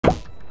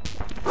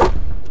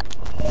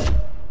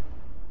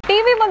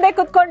ಮುಂದೆ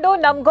ಕುತ್ಕೊಂಡು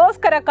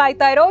ನಮಗೋಸ್ಕರ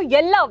ಕಾಯ್ತಾ ಇರೋ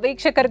ಎಲ್ಲ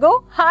ವೀಕ್ಷಕರಿಗೂ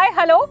ಹಾಯ್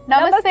ಹಲೋ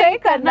ನಮಸ್ತೆ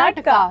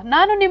ಕರ್ನಾಟಕ.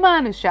 ನಾನು ನಿಮ್ಮ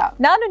ಅನುಷಾ.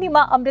 ನಾನು ನಿಮ್ಮ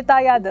ಅಮೃತ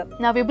ಯಾದವ್.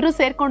 ನಾವಿಬ್ರು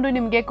ಸೇರ್ಕೊಂಡು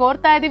ನಿಮ್ಗೆ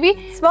ಕೋರ್ತಾ ಇದೀವಿ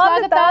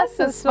ಸ್ವಾಗತ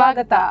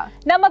ಸುಸ್ವಾಗತ.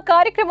 ನಮ್ಮ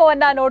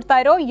ಕಾರ್ಯಕ್ರಮವನ್ನ ನೋಡ್ತಾ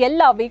ಇರೋ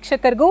ಎಲ್ಲ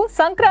ವೀಕ್ಷಕರಿಗೂ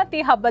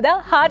ಸಂಕ್ರಾಂತಿ ಹಬ್ಬದ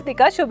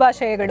ಹಾರ್ದಿಕ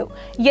ಶುಭಾಶಯಗಳು.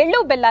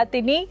 ಎಳ್ಳು ಬೆಲ್ಲ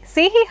ತಿನ್ನಿ,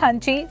 ಸಿಹಿ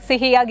ಹಂಚಿ,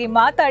 ಸಿಹಿಯಾಗಿ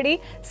ಮಾತಾಡಿ,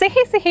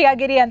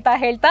 ಸಿಹಿಯಾಗಿರಿ ಅಂತ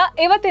ಹೇಳ್ತಾ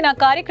ಇವತ್ತಿನ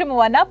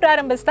ಕಾರ್ಯಕ್ರಮವನ್ನ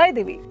ಪ್ರಾರಂಭಿಸ್ತಾ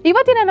ಇದ್ದೀವಿ.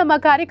 ಇವತ್ತಿನ ನಮ್ಮ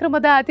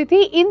ಕಾರ್ಯಕ್ರಮದ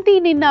ಅತಿಥಿ ಇಂತಿ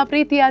ನಿನ್ನ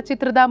ಪ್ರೀತಿಯ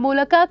ಚಿತ್ರದ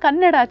ಮೂಲಕ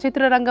ಕನ್ನಡ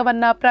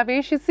ಚಿತ್ರರಂಗವನ್ನ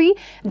ಪ್ರವೇಶಿಸಿ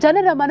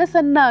ಜನರ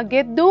ಮನಸ್ಸನ್ನ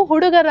ಗೆದ್ದು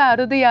ಹುಡುಗರ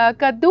ಹೃದಯ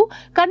ಕದ್ದು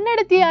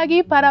ಕನ್ನಡತಿಯಾಗಿ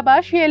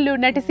ಪರಭಾಷೆಯಲ್ಲೂ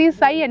ನಟಿಸಿ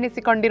ಸೈ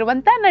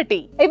ಎನ್ನಿಸಿಕೊಂಡಿರುವಂತ ನಟಿ.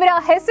 ಇವರ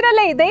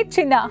ಹೆಸರಲ್ಲೇ ಇದೆ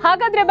ಚಿನ್ನ.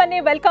 ಹಾಗಾದ್ರೆ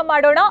ಬನ್ನಿ ವೆಲ್ಕಮ್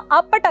ಮಾಡೋಣ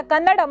ಅಪ್ಪಟ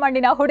ಕನ್ನಡ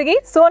ಮಣ್ಣಿನ ಹುಡುಗಿ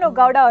ಸೋನು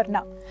ಗೌಡ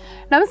ಅವ್ರನ್ನ.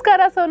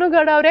 ನಮಸ್ಕಾರ ಸೋನು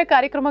ಗೌಡ ಅವರೇ,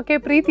 ಕಾರ್ಯಕ್ರಮಕ್ಕೆ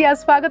ಪ್ರೀತಿಯ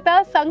ಸ್ವಾಗತ.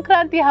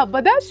 ಸಂಕ್ರಾಂತಿ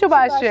ಹಬ್ಬದ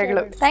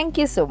ಶುಭಾಶಯಗಳು. Thank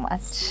you so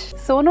much.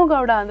 Sonu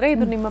Gowda ಅಂದ್ರೆ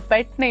ಇದು ನಿಮ್ಮ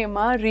ಪೆಟ್ ನೇಮ,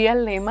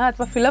 ರಿಯಲ್ ನೇಮ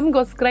ಅಥವಾ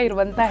ಫಿಲಮ್ಗೋಸ್ಕರ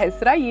ಇರುವಂತ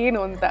ಹೆಸರ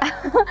ಏನು ಅಂತ?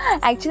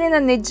 ಆಕ್ಚುಲಿ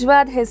ನನ್ನ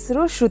ನಿಜವಾದ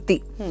ಹೆಸರು ಶ್ರುತಿ.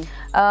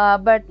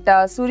 ಬಟ್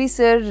ಸೂರಿ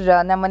ಸರ್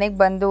ನಮ್ಮ ಮನೆಗೆ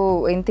ಬಂದು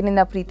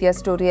ಇಂತಿನಿಂದ ಪ್ರೀತಿಯ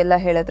ಸ್ಟೋರಿ ಎಲ್ಲ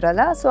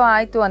ಹೇಳಿದ್ರಲ್ಲ, ಸೊ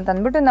ಆಯಿತು ಅಂತ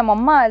ಅಂದ್ಬಿಟ್ಟು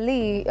ನಮ್ಮಮ್ಮ ಅಲ್ಲಿ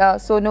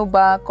ಸೋನು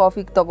ಬಾ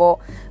ಕಾಫಿಗೆ ತಗೋ.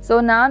 ಸೊ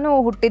ನಾನು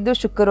ಹುಟ್ಟಿದ್ದು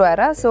ಶುಕ್ರವಾರ.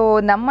 ಸೊ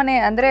ನಮ್ಮನೆ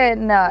ಅಂದರೆ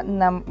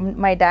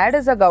my dad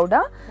is a Gowda,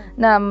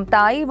 ನಮ್ಮ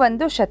ತಾಯಿ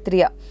ಬಂದು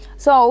ಕ್ಷತ್ರಿಯ.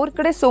 ಸೊ ಅವ್ರ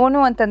ಕಡೆ ಸೋನು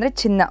ಅಂತಂದರೆ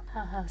ಚಿನ್ನ.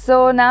 ಸೊ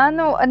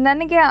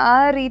ನನಗೆ ಆ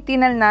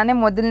ರೀತಿನಲ್ಲಿ ನಾನೇ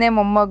ಮೊದಲನೇ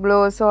ಮೊಮ್ಮಗಳು.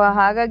 ಸೊ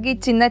ಹಾಗಾಗಿ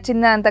ಚಿನ್ನ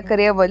ಚಿನ್ನ ಅಂತ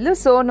ಕರೆಯೋ ಬದಲು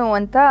ಸೋನು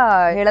ಅಂತ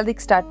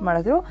ಹೇಳೋದಕ್ಕೆ ಸ್ಟಾರ್ಟ್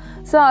ಮಾಡಿದ್ರು.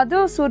 ಸೊ ಅದು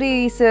ಸೂರಿ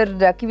ಸರ್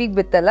ಕಿವಿಗೆ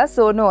ಬಿತ್ತಲ್ಲ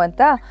ಸೋನು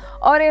ಅಂತ,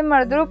 ಅವ್ರು ಏನು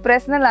ಮಾಡಿದ್ರು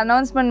ಪ್ರೆಸ್ನಲ್ಲಿ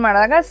ಅನೌನ್ಸ್ಮೆಂಟ್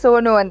ಮಾಡಿದಾಗ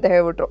ಸೋನು ಅಂತ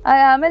ಹೇಳ್ಬಿಟ್ರು.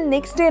 ಆಮೇಲೆ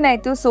ನೆಕ್ಸ್ಟ್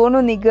ಏನಾಯಿತು,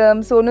 ಸೋನು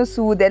ನಿಗಮ್, ಸೋನು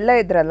ಸೂದ್ ಎಲ್ಲ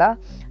ಇದ್ರಲ್ಲ.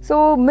 ಸೊ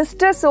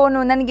ಮಿಸ್ಟರ್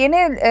ಸೋನು,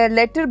 ನನಗೇನೇ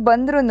ಲೆಟರ್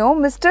ಬಂದ್ರೂ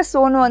ಮಿಸ್ಟರ್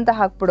ಸೋನು ಅಂತ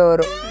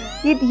ಹಾಕ್ಬಿಡೋರು.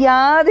 ಇದು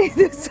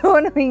ಯಾವ್ದಿದು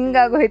ಸೋನು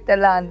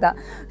ಹಿಂಗಾಗೋಯ್ತಲ್ಲ ಅಂತ.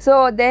 ಸೊ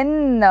ದೆನ್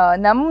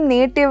ನಮ್ಮ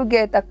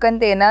ನೇಟಿವ್ಗೆ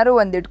ತಕ್ಕಂತೆ ಏನಾದ್ರು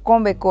ಒಂದು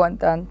ಇಟ್ಕೊಬೇಕು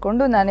ಅಂತ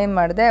ಅಂದ್ಕೊಂಡು ನಾನೇನು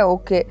ಮಾಡಿದೆ,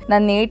 ಓಕೆ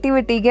ನನ್ನ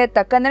ನೇಟಿವಿಟಿಗೆ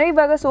ತಕ್ಕಂದ್ರೆ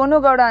ಇವಾಗ ಸೋನು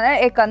ಗೌಡ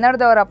ಅಂದರೆ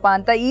ಕನ್ನಡದವರಪ್ಪ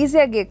ಅಂತ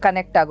ಈಸಿಯಾಗಿ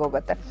ಕನೆಕ್ಟ್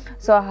ಆಗೋಗುತ್ತೆ.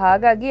 ಸೊ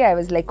ಹಾಗಾಗಿ I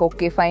was like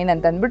okay fine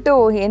ಅಂತ ಅಂದ್ಬಿಟ್ಟು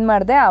ಏನು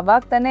ಮಾಡಿದೆ,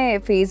 ಅವಾಗ ತಾನೇ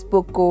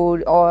ಫೇಸ್ಬುಕ್ಕು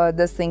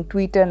ದಿಸ್ ಥಿಂಗ್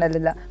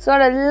ಟ್ವಿಟರ್ನಲ್ಲೆಲ್ಲ ಸೊ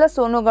ಅದೆಲ್ಲ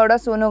ಸೋನು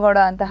ಗೌಡ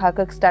ಅಂತ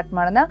ಹಾಕಕ್ಕೆ ಸ್ಟಾರ್ಟ್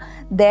ಮಾಡೋಣ.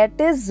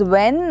 ದ್ಯಾಟ್ ಈಸ್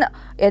ವೆನ್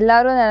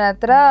ಎಲ್ಲರೂ ನನ್ನ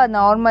ಹತ್ರ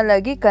ನಾರ್ಮಲ್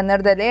ಆಗಿ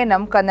ಕನ್ನಡದಲ್ಲೇ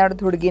ನಮ್ಮ ಕನ್ನಡದ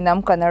ಹುಡುಗಿ,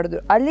 ನಮ್ಮ ಕನ್ನಡದ,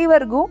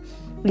 ಅಲ್ಲಿವರೆಗೂ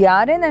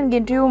ಯಾರೇ ನನಗೆ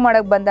ಇಂಟರ್ವ್ಯೂ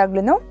ಮಾಡೋಕ್ಕೆ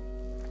ಬಂದಾಗ್ಲೂ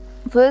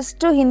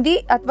ಫಸ್ಟು ಹಿಂದಿ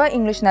ಅಥವಾ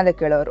ಇಂಗ್ಲೀಷ್ನಲ್ಲೇ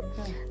ಕೇಳೋರು.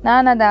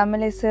 ನಾನು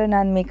ಅದಾದಮೇಲೆ ಸರ್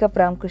ನಾನು ಮೇಕಪ್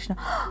ರಾಮಕೃಷ್ಣ,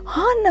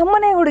 ಹಾಂ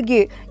ನಮ್ಮನೆ ಹುಡುಗಿ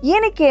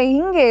ಏನಕ್ಕೆ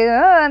ಹಿಂಗೆ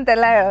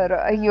ಅಂತೆಲ್ಲ ಹೇಳೋರು.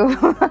 ಅಯ್ಯೋ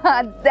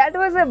that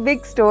was a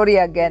big story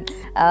again.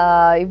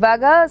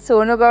 ಇವಾಗ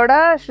ಸೋನು ಗೌಡ,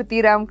 ಶ್ರುತಿ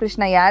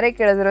ರಾಮಕೃಷ್ಣ ಯಾರೇ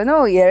ಕೇಳಿದ್ರು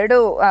ಎರಡು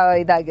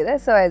ಇದಾಗಿದೆ.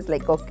 So I was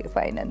like okay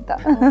fine ಅಂತ.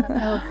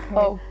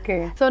 ಓಕೆ,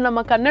 ಸೊ ನಮ್ಮ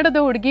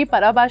ಕನ್ನಡದ ಹುಡುಗಿ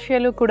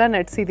ಪರಭಾಷೆಯಲ್ಲೂ ಕೂಡ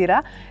ನಟಿಸಿದ್ದೀರಾ.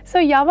 ಸೊ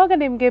ಯಾವಾಗ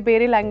ನಿಮಗೆ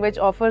ಬೇರೆ ಲ್ಯಾಂಗ್ವೇಜ್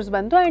ಆಫರ್ಸ್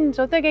ಬಂತು ಆ್ಯಂಡ್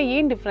ಜೊತೆಗೆ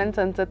ಏನು ಡಿಫ್ರೆನ್ಸ್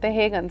ಅನಿಸುತ್ತೆ,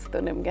 ಹೇಗೆ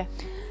ಅನಿಸ್ತು ನಿಮಗೆ?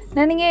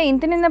 ನನಗೆ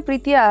ಇಂತಿನಿಂದ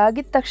ಪ್ರೀತಿ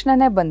ಆಗಿದ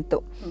ತಕ್ಷಣವೇ ಬಂತು.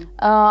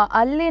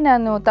 ಅಲ್ಲಿ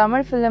ನಾನು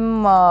ತಮಿಳ್ ಫಿಲಮ್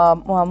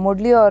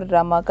ಮುಡ್ಲಿ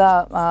ಅವ್ರ ಮಗ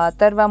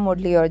ಅಥರ್ವ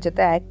ಮುಡ್ಲಿ ಅವ್ರ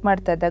ಜೊತೆ ಆ್ಯಕ್ಟ್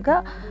ಮಾಡ್ತಾ ಇದ್ದಾಗ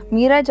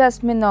ಮೀರಾ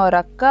ಜಾಸ್ಮಿನ್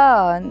ಅವ್ರ ಅಕ್ಕ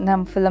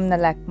ನಮ್ಮ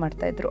ಫಿಲಮ್ನಲ್ಲಿ ಆ್ಯಕ್ಟ್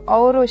ಮಾಡ್ತಾಯಿದ್ರು.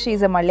 ಅವರು she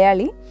is a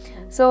Malayali.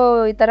 So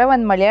ಈ ಥರ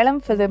ಒಂದು ಮಲಯಾಳಂ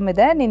ಫಿಲಮ್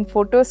ಇದೆ, ನಿನ್ನ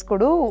ಫೋಟೋಸ್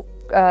ಕೊಡು,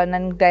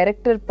 ನನಗೆ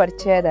ಡೈರೆಕ್ಟರ್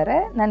ಪರಿಚಯ ಇದ್ದಾರೆ,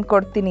 ನಾನು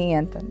ಕೊಡ್ತೀನಿ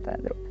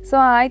ಅಂತಂತಂದರು. ಸೊ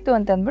ಆಯಿತು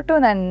ಅಂತಂದ್ಬಿಟ್ಟು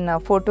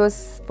ನಾನು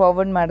ಫೋಟೋಸ್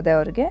ಫಾರ್ವರ್ಡ್ ಮಾಡಿದೆ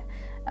ಅವ್ರಿಗೆ.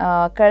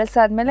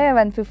 ಕಳಿಸಾದ್ಮೇಲೆ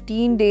ಒಂದು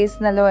 15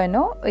 ಡೇಸ್ನಲ್ಲೋ ಏನೋ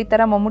ಈ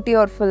ಥರ ಮಮ್ಮೂಟಿ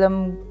ಅವ್ರ ಫಿಲಮ್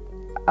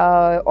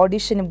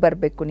ಆಡಿಷನ್ಗೆ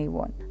ಬರಬೇಕು ನೀವು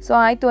ಅಂತ. ಸೊ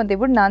ಆಯಿತು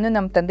ಅಂತೇಳ್ಬಿಟ್ಟು ನಾನು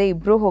ನಮ್ಮ ತಂದೆ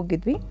ಇಬ್ಬರು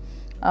ಹೋಗಿದ್ವಿ.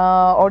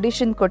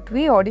 ಆಡಿಷನ್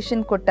ಕೊಟ್ವಿ.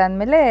 Audition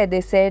ಕೊಟ್ಟಾದಮೇಲೆ they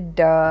said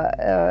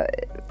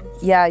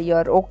you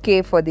are okay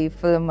for the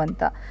film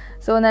ಅಂತ.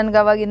 ಸೊ ನನಗೆ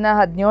ಅವಾಗಿನ್ನ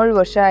 17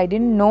 ವರ್ಷ. ಐ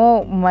ಡಿಂಟ್ ನೋ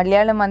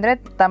ಮಲಯಾಳಂ ಅಂದರೆ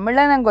ತಮಿಳ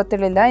ನಂಗೆ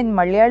ಗೊತ್ತಿರಲಿಲ್ಲ, ಇನ್ನು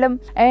ಮಲಯಾಳಂ.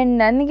 ಆ್ಯಂಡ್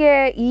ನನಗೆ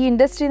ಈ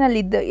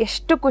ಇಂಡಸ್ಟ್ರಿನಲ್ಲಿ ಇದ್ದು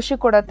ಎಷ್ಟು ಖುಷಿ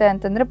ಕೊಡುತ್ತೆ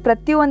ಅಂತಂದರೆ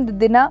ಪ್ರತಿಯೊಂದು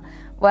ದಿನ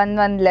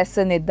ಒಂದು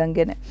ಲೆಸನ್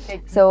ಇದ್ದಂಗೆ.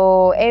 So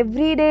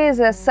every day is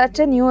such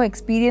a new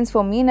experience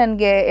for me.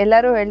 ನನಗೆ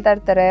ಎಲ್ಲರೂ ಹೇಳ್ತಾ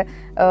ಇರ್ತಾರೆ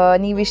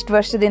ನೀವು ಇಷ್ಟು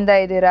ವರ್ಷದಿಂದ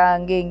ಇದ್ದೀರಾ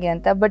ಹಂಗೆ ಹಿಂಗೆ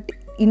ಅಂತ. ಬಟ್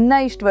ಇನ್ನೂ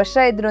ಇಷ್ಟು ವರ್ಷ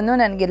ಇದ್ರೂ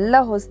ನನಗೆಲ್ಲ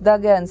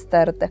ಹೊಸದಾಗೆ ಅನಿಸ್ತಾ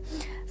ಇರುತ್ತೆ.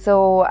 So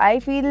I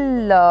feel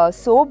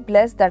so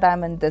bless that I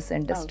am in this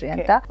industry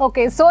ಅಂತ.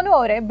 ಓಕೆ ಸೋನು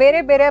ಅವರೇ, ಬೇರೆ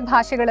ಬೇರೆ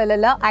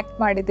ಭಾಷೆಗಳಲ್ಲೆಲ್ಲ ಆ್ಯಕ್ಟ್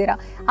ಮಾಡಿದ್ದೀರಾ,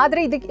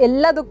 ಆದರೆ ಇದಕ್ಕೆ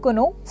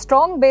ಎಲ್ಲದಕ್ಕೂ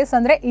ಸ್ಟ್ರಾಂಗ್ ಬೇಸ್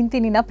ಅಂದರೆ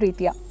ಇಂತಿನಿನ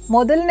ಪ್ರೀತಿಯ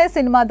ಮೊದಲನೇ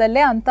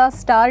ಸಿನಿಮಾದಲ್ಲೇ ಅಂತ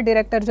ಸ್ಟಾರ್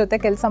ಡೈರೆಕ್ಟರ್ ಜೊತೆ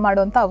ಕೆಲಸ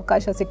ಮಾಡುವಂಥ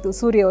ಅವಕಾಶ ಸಿಕ್ತು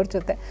ಸೂರ್ಯ ಅವ್ರ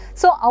ಜೊತೆ.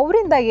 ಸೊ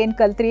ಅವರಿಂದ ಏನು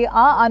ಕಲ್ತ್ರಿ,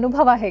 ಆ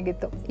ಅನುಭವ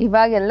ಹೇಗಿತ್ತು?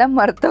 ಇವಾಗೆಲ್ಲ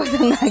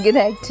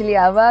ಮರ್ತೋದಂಗಾಗಿದೆ ಆ್ಯಕ್ಚುಲಿ.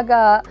 ಆವಾಗ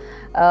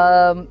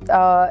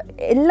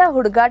ಎಲ್ಲ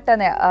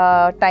ಹುಡುಗಾಟನೇ,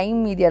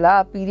 ಟೈಮ್ ಇದೆಯಲ್ಲ,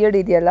 ಪೀರಿಯಡ್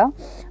ಇದೆಯಲ್ಲ,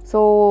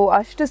 ಸೊ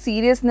ಅಷ್ಟು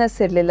ಸೀರಿಯಸ್ನೆಸ್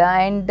ಇರಲಿಲ್ಲ.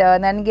 ಆ್ಯಂಡ್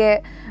ನನಗೆ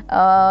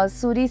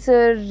ಸೂರಿ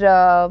ಸರ್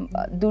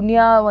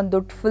ದುನಿಯಾ ಒಂದು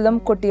ದೊಡ್ಡ ಫಿಲಮ್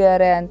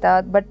ಕೊಟ್ಟಿದ್ದಾರೆ ಅಂತ,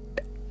 ಬಟ್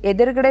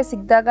ಎದುರುಗಡೆ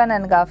ಸಿಕ್ಕಿದಾಗ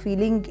ನನಗೆ ಆ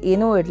ಫೀಲಿಂಗ್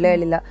ಏನೂ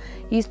ಇರಲಿಲ್ಲ.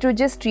 Is to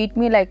just treat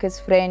me like his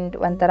friend,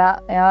 ಒಂಥರ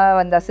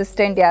ಒಂದು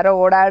ಅಸಿಸ್ಟೆಂಟ್ ಯಾರೋ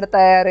ಓಡಾಡ್ತಾ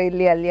ಯಾರೋ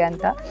ಇಲ್ಲಿ ಅಲ್ಲಿ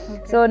ಅಂತ.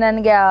 ಸೊ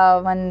ನನಗೆ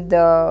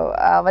ಒಂದು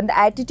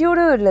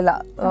ಆ್ಯಟಿಟ್ಯೂಡು ಇರಲಿಲ್ಲ.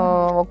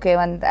 ಓಕೆ,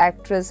 ಒಂದು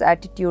ಆ್ಯಕ್ಟ್ರೆಸ್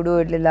ಆ್ಯಟಿಟ್ಯೂಡು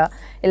ಇರಲಿಲ್ಲ,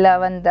 ಇಲ್ಲ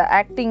ಒಂದು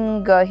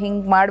ಆ್ಯಕ್ಟಿಂಗ್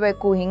ಹಿಂಗೆ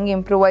ಮಾಡಬೇಕು, ಹಿಂಗೆ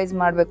ಇಂಪ್ರೂವೈಸ್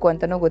ಮಾಡಬೇಕು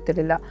ಅಂತಲೂ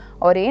ಗೊತ್ತಿರಲಿಲ್ಲ.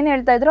 ಅವ್ರು ಏನು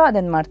ಹೇಳ್ತಾ ಇದ್ರೋ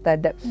ಅದನ್ನು ಮಾಡ್ತಾ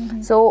ಇದ್ದೆ.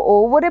 So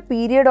over A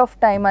period of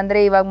time, ಅಂದರೆ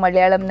ಇವಾಗ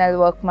ಮಲಯಾಳಂನಲ್ಲಿ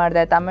ವರ್ಕ್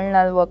ಮಾಡಿದೆ,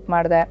 ತಮಿಳ್ನಲ್ಲಿ ವರ್ಕ್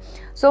ಮಾಡಿದೆ.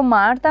 ಸೊ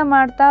ಮಾಡ್ತಾ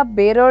ಮಾಡ್ತಾ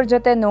ಬೇರೆಯವ್ರ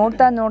ಜೊತೆ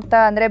ನೋಡ್ತಾ ನೋಡ್ತಾ,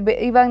 ಅಂದರೆ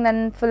ಇವಾಗ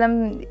ನನ್ನ ಫಿಲಮ್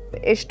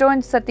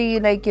ಎಷ್ಟೊಂದು ಸತಿ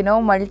ಲೈಕ್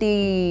ಮಲ್ಟಿ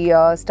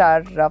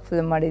ಸ್ಟಾರ್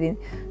ಫಿಲ್ಮ್ ಮಾಡಿದ್ದೀನಿ.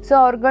 ಸೊ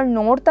ಅವ್ರುಗಳು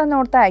ನೋಡ್ತಾ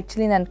ನೋಡ್ತಾ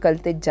ಆ್ಯಕ್ಚುಲಿ ನಾನು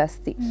ಕಲ್ತಿದ್ದು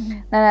ಜಾಸ್ತಿ.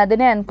 ನಾನು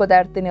ಅದನ್ನೇ ಅನ್ಕೋತಾ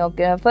ಇರ್ತೀನಿ,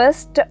 ಓಕೆ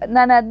ಫಸ್ಟ್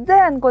ನಾನು ಅದೇ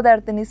ಅನ್ಕೋತಾ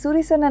ಇರ್ತೀನಿ,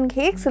 ಸೂರಿ ಸರ್ ನನಗೆ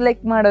ಹೇಗೆ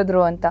ಸೆಲೆಕ್ಟ್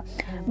ಮಾಡಿದ್ರು ಅಂತ.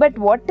 ಬಟ್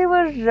ವಾಟ್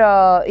ಎವರ್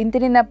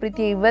ಇಂತಿನಿನ್ನ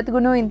ಪ್ರೀತಿ,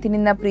 ಇವತ್ತಿಗೂ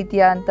ಇಂತಿನಿನ್ನ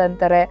ಪ್ರೀತಿಯ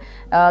ಅಂತಂತಾರೆ,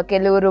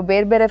 ಕೆಲವರು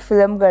ಬೇರೆ ಬೇರೆ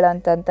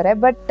ಫಿಲಮ್ಗಳಂತಂತಾರೆ.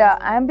 But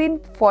I am bean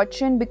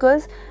fortunate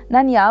because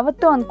ನಾನು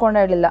ಯಾವತ್ತೂ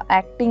ಅಂದ್ಕೊಂಡಿರಲಿಲ್ಲ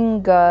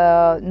ಆ್ಯಕ್ಟಿಂಗ್,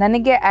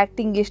 ನನಗೆ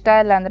ಆ್ಯಕ್ಟಿಂಗ್ ಇಷ್ಟ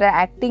ಇಲ್ಲ ಅಂದರೆ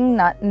ಆ್ಯಕ್ಟಿಂಗ್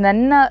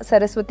ನನ್ನ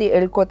ಸರಸ್ವತಿ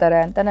ಹೇಳ್ಕೋತಾರೆ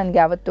ಅಂತ ನನಗೆ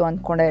ಯಾವತ್ತೂ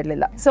ಅಂದ್ಕೊಂಡೇ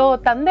ಇರಲಿಲ್ಲ. ಸೊ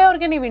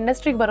ತಂದೆಯವ್ರಿಗೆ ನೀವು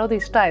ಇಂಡಸ್ಟ್ರಿಗೆ ಬರೋದು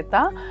ಇಷ್ಟ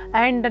ಆಯ್ತಾ?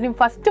 ಆ್ಯಂಡ್ ನಿಮ್ಮ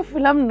ಫಸ್ಟ್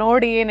ಫಿಲಮ್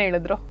ನೋಡಿ ಏನು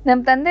ಹೇಳಿದ್ರು? ನಮ್ಮ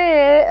ತಂದೆ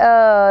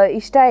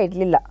ಇಷ್ಟ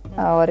ಇರಲಿಲ್ಲ,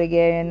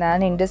 ಅವರಿಗೆ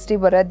ನಾನು ಇಂಡಸ್ಟ್ರಿ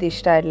ಬರೋದು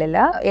ಇಷ್ಟ ಇರಲಿಲ್ಲ.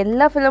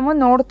 ಎಲ್ಲ ಫಿಲಮು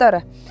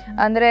ನೋಡ್ತಾರೆ,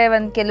 ಅಂದರೆ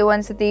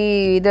ಕೆಲವೊಂದು ಸತಿ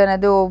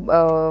ಇದನ್ನದು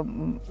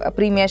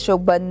ಪ್ರೀಮಿಯರ್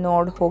ಶೋಗೆ ಬಂದು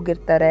ನೋಡಿ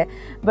ಹೋಗಿರ್ತಾರೆ.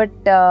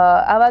 ಬಟ್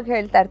ಆವಾಗ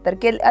ಹೇಳ್ತಾ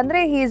ಇರ್ತಾರೆ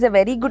ಅಂದರೆ he is a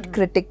very good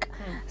critic.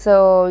 So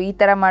ಈ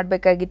ಥರ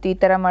ಮಾಡಬೇಕಾಗಿತ್ತು, ಈ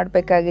ಥರ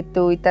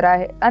ಮಾಡಬೇಕಾಗಿತ್ತು, ಈ ಥರ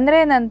ಅಂದರೆ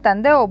ನನ್ನ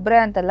ತಂದೆ ಒಬ್ಬರೇ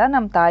ಅಂತಲ್ಲ,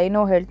 ನಮ್ಮ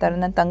ತಾಯಿನೂ ಹೇಳ್ತಾರೆ,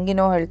 ನನ್ನ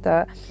ತಂಗಿನೂ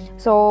ಹೇಳ್ತಾರೆ.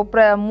 ಸೊ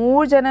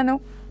 3 ಜನನೂ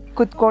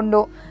ಕುತ್ಕೊಂಡು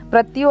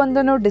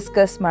ಪ್ರತಿಯೊಂದನ್ನು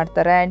ಡಿಸ್ಕಸ್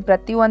ಮಾಡ್ತಾರೆ ಆ್ಯಂಡ್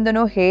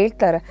ಪ್ರತಿಯೊಂದನ್ನು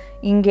ಹೇಳ್ತಾರೆ,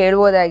 ಹಿಂಗೆ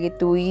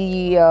ಹೇಳ್ಬೋದಾಗಿತ್ತು, ಈ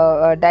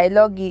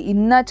ಡೈಲಾಗ್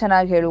ಇನ್ನೂ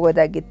ಚೆನ್ನಾಗಿ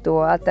ಹೇಳ್ಬೋದಾಗಿತ್ತು,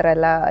 ಆ ಥರ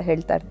ಎಲ್ಲ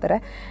ಹೇಳ್ತಾ ಇರ್ತಾರೆ.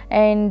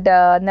 ಆ್ಯಂಡ್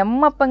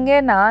ನಮ್ಮಪ್ಪಂಗೆ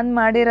ನಾನು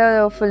ಮಾಡಿರೋ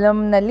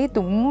ಫಿಲಮ್ನಲ್ಲಿ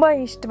ತುಂಬ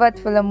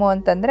ಇಷ್ಟವಾದ ಫಿಲಮು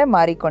ಅಂತಂದರೆ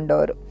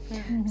ಮಾರಿಕೊಂಡವರು.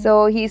 ಸೊ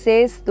ಹಿ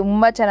ಸೇಸ್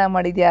ತುಂಬ ಚೆನ್ನಾಗಿ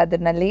ಮಾಡಿದ್ಯಾ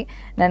ಅದರಲ್ಲಿ,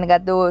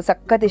 ನನಗದು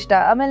ಸಖತ್ ಇಷ್ಟ.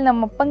 ಆಮೇಲೆ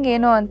ನಮ್ಮಪ್ಪಂಗೆ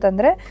ಏನು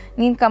ಅಂತಂದರೆ,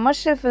 ನೀನು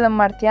ಕಮರ್ಷಿಯಲ್ ಫಿಲಮ್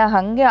ಮಾಡ್ತೀಯಾ,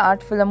 ಹಾಗೆ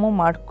ಆರ್ಟ್ ಫಿಲಮು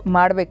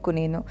ಮಾಡಬೇಕು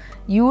ನೀನು,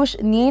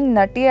 ನೀನು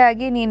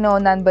ನಟಿಯಾಗಿ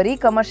ನಾನು ಬರೀ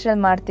ಕಮರ್ಷಿಯಲ್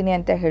ಮಾಡ್ತೀನಿ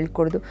ಅಂತ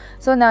ಹೇಳ್ಕೊಡ್ದು.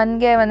 ಸೊ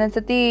ನನಗೆ ಒಂದೊಂದು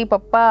ಸತಿ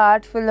ಪಪ್ಪ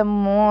ಆರ್ಟ್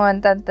ಫಿಲಮ್ಮು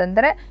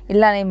ಅಂತಂತಂದರೆ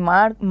ಇಲ್ಲ ನೀನು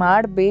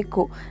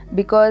ಮಾಡಬೇಕು,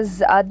 ಬಿಕಾಸ್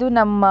ಅದು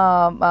ನಮ್ಮ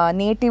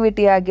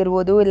ನೇಟಿವಿಟಿ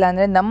ಆಗಿರ್ಬೋದು,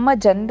 ಇಲ್ಲಾಂದರೆ ನಮ್ಮ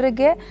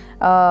ಜನರಿಗೆ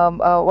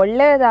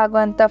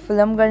ಒಳ್ಳೆಯದಾಗುವಂಥ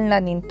ಫಿಲಮ್ಗಳನ್ನ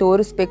ನೀನು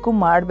ತೋರಿಸ್ಬೇಕು,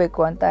 ಮಾಡಬೇಕು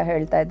ಅಂತ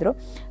ಹೇಳ್ತಾಯಿದ್ರು.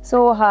 ಸೊ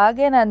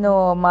ಹಾಗೆ ನಾನು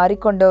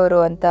ಮಾರಿಕೊಂಡವರು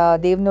ಅಂತ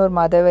ದೇವನೂರು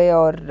ಮಾಧವಯ್ಯ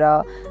ಅವ್ರ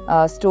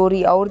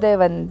ಸ್ಟೋರಿ, ಅವ್ರದ್ದೇ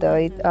ಒಂದು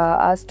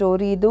ಆ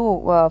ಸ್ಟೋರಿದು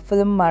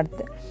ಫಿಲ್ಮ್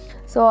ಮಾಡಿದೆ.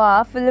 ಸೊ ಆ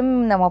ಫಿಲ್ಮ್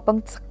ನಮ್ಮ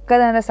ಅಪ್ಪಂಗೆ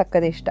ಸಕ್ಕದಂದ್ರೆ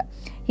ಸಕ್ಕದ ಇಷ್ಟ.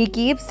 ಹಿ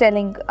ಕೀಪ್ಸ್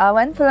ಟೆಲಿಂಗ್, ಆ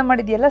ಒಂದು film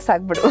ಮಾಡಿದೆಯಲ್ಲ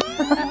ಸಾಕ್ಬಿಡು.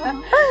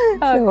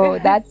 So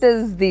that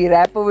is the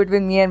rap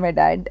between me and my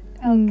dad.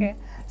 Okay.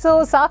 So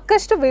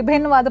ಸಾಕಷ್ಟು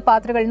ವಿಭಿನ್ನವಾದ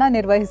ಪಾತ್ರಗಳನ್ನ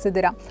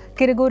ನಿರ್ವಹಿಸಿದ್ದೀರಾ.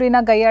 ಕಿರುಗೂರಿನ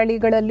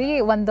ಗಯ್ಯಾಳಿಗಳಲ್ಲಿ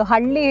ಒಂದು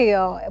ಹಳ್ಳಿ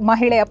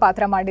ಮಹಿಳೆಯ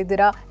ಪಾತ್ರ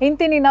ಮಾಡಿದ್ದೀರಾ,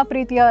 ಇಂತಿನಿನ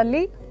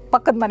ಪ್ರೀತಿಯಲ್ಲಿ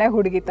ಪಕ್ಕದ ಮನೆ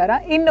ಹುಡುಗಿ ಥರ,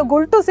 ಇನ್ನು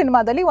ಗುಲ್ಟು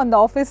ಸಿನಿಮಾದಲ್ಲಿ ಒಂದು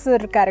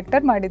ಆಫೀಸರ್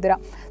ಕ್ಯಾರೆಕ್ಟರ್ ಮಾಡಿದ್ದೀರಾ.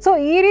 ಸೊ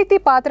ಈ ರೀತಿ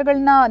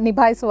ಪಾತ್ರಗಳನ್ನ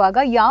ನಿಭಾಯಿಸುವಾಗ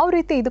ಯಾವ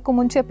ರೀತಿ ಇದಕ್ಕೂ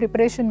ಮುಂಚೆ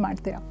ಪ್ರಿಪ್ರೇಷನ್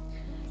ಮಾಡ್ತೀರಾ?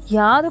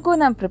 ಯಾವುದಕ್ಕೂ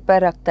ನಾನು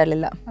ಪ್ರಿಪೇರ್ ಆಗ್ತಾ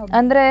ಇರಲಿಲ್ಲ.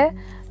 ಅಂದರೆ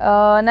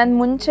ನಾನು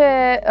ಮುಂಚೆ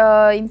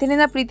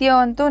ಇಂತಿನಿನ ಪ್ರೀತಿಯೋ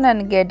ಅಂತೂ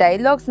ನನಗೆ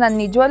ಡೈಲಾಗ್ಸ್, ನಾನು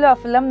ನಿಜವಾಗ್ಲೂ ಆ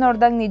ಫಿಲಮ್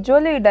ನೋಡಿದಾಗ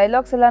ನಿಜವಾಗ್ಲೂ ಈ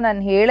ಡೈಲಾಗ್ಸ್ ಎಲ್ಲ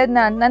ನಾನು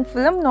ಹೇಳಿದ್ನ, ನಾನು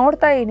ಫಿಲಮ್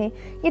ನೋಡ್ತಾ ಇದ್ದೀನಿ,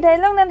 ಈ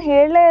ಡೈಲಾಗ್ ನಾನು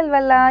ಹೇಳಲೇ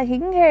ಇಲ್ವಲ್ಲ,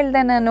 ಹಿಂಗೆ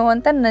ಹೇಳಿದೆ ನಾನು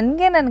ಅಂತ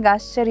ನನಗೆ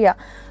ಆಶ್ಚರ್ಯ.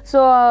 So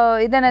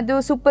ಇದನ್ನದು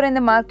super in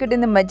the market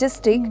in the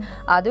Majestic,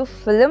 ಅದು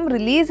ಫಿಲಮ್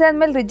ರಿಲೀಸ್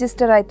ಆದಮೇಲೆ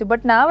ರಿಜಿಸ್ಟರ್ ಆಯಿತು.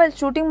 ಬಟ್ ನಾವಲ್ಲಿ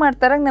ಶೂಟಿಂಗ್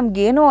ಮಾಡ್ತಾರಾಗ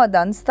ನಮಗೇನೂ ಅದು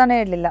ಅನಿಸ್ತಾನೆ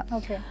ಇರಲಿಲ್ಲ.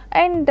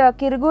 ಆ್ಯಂಡ್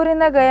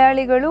ಕಿರುಗೂರಿನ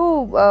ಗಯಾಳಿಗಳು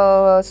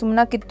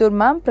ಸುಮ್ನಾ ಕಿತ್ತೂರು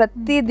ಮ್ಯಾಮ್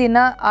ಪ್ರತಿದಿನ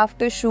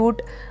ಆಫ್ಟರ್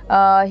ಶೂಟ್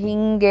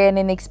ಹೀಗೆ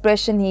ನಿನ್ನ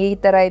ಎಕ್ಸ್ಪ್ರೆಷನ್ ಈ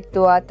ಥರ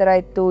ಇತ್ತು, ಆ ಥರ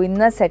ಇತ್ತು,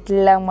 ಇನ್ನೂ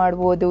ಸೆಟಲಾಗಿ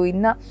ಮಾಡ್ಬೋದು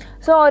ಇನ್ನು.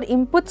 ಸೊ ಅವ್ರು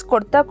ಇಂಪುಟ್ಸ್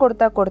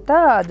ಕೊಡ್ತಾ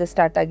ಅದು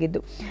ಸ್ಟಾರ್ಟ್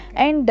ಆಗಿದ್ದು.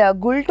 ಆ್ಯಂಡ್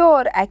ಗುಲ್ಟು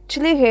ಅವ್ರು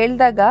ಆ್ಯಕ್ಚುಲಿ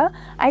ಹೇಳಿದಾಗ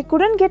ಐ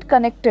ಕುಡಂಟ್ ಗೆಟ್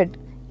ಕನೆಕ್ಟೆಡ್.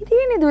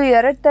 ಇದೇನಿದು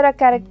 2 ಥರ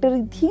ಕ್ಯಾರೆಕ್ಟರ್,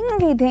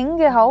 ಇದು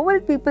ಹೆಂಗೆ how will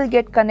people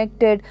get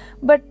connected?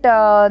 But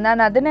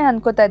ನಾನು ಅದನ್ನೇ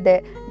ಅನ್ಕೋತಾ ಇದ್ದೆ.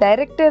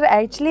 ಡೈರೆಕ್ಟರ್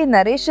ಆ್ಯಕ್ಚುಲಿ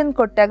ನರೇಷನ್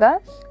ಕೊಟ್ಟಾಗ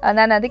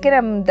ನಾನು ಅದಕ್ಕೆ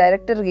ನಮ್ಮ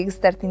ಡೈರೆಕ್ಟರ್ಗೆ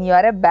ಈಗಿಸ್ತಾ ಇರ್ತೀನಿ, you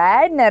are a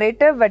bad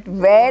narrator but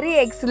very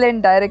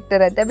excellent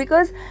director ಅಂತ.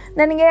 ಬಿಕಾಸ್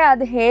ನನಗೆ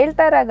ಅದು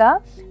ಹೇಳ್ತಾ ಇರಾಗ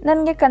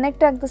ನನಗೆ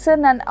ಕನೆಕ್ಟ್ ಆಗ್ತದೆ ಸರ್.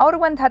 ನಾನು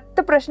ಅವ್ರಿಗೆ ಒಂದು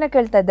 10 ಪ್ರಶ್ನೆ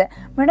ಕೇಳ್ತಾ ಇದ್ದೆ,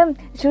 ಮೇಡಮ್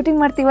ಶೂಟಿಂಗ್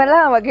ಮಾಡ್ತೀವಲ್ಲ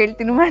ಅವಾಗ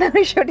ಹೇಳ್ತೀನಿ, ಮೇಡಮ್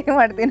ಶೂಟಿಂಗ್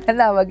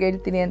ಮಾಡ್ತೀನಲ್ಲ ಅವಾಗ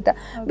ಹೇಳ್ತೀನಿ ಅಂತ.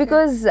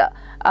 ಬಿಕಾಸ್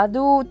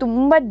ಅದು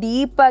ತುಂಬ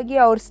ಡೀಪಾಗಿ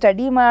ಅವ್ರು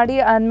ಸ್ಟಡಿ ಮಾಡಿ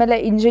ಆದಮೇಲೆ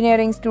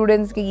ಇಂಜಿನಿಯರಿಂಗ್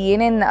ಸ್ಟೂಡೆಂಟ್ಸ್ಗೆ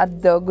ಏನೇನು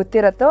ಅದು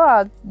ಗೊತ್ತಿರುತ್ತೋ ಆ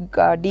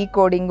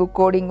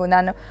ಕೋಡಿಂಗು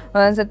ನಾನು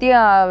ಒಂದ್ಸತಿ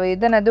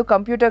ಇದನ್ನದು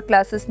ಕಂಪ್ಯೂಟರ್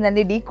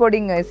ಕ್ಲಾಸಸ್ನಲ್ಲಿ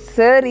ಡಿಕೋಡಿಂಗ್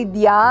ಸರ್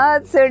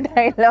ಇದ್ಯಾವುದು ಸರ್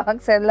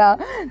ಡೈಲಾಗ್ಸ್ ಎಲ್ಲ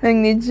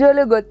ನಂಗೆ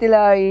ನಿಜವಲ್ಲೂ ಗೊತ್ತಿಲ್ಲ,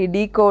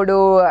 ಈ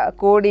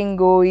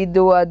ಕೋಡಿಂಗು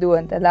ಇದು ಅದು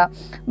ಅಂತೆಲ್ಲ.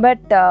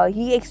 But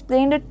he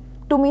explained it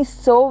to me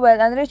so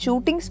well. ಅಂದರೆ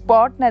ಶೂಟಿಂಗ್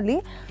ಸ್ಪಾಟ್ನಲ್ಲಿ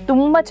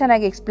ತುಂಬ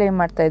ಚೆನ್ನಾಗಿ ಎಕ್ಸ್ಪ್ಲೇನ್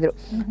ಮಾಡ್ತಾಯಿದ್ರು.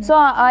 ಸೊ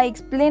ಆ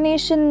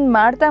ಎಕ್ಸ್ಪ್ಲನೇಷನ್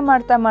ಮಾಡ್ತಾ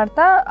ಮಾಡ್ತಾ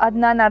ಮಾಡ್ತಾ ಅದು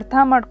ನಾನು ಅರ್ಥ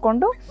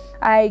ಮಾಡಿಕೊಂಡು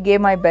I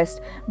gave my best.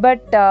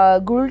 But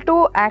Gultoo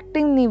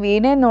acting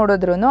ನೀವೇನೇ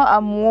ನೋಡಿದ್ರು ಆ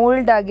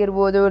ಮೋಲ್ಡ್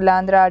ಆಗಿರ್ಬೋದು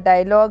ಇಲ್ಲಾಂದ್ರೆ ಆ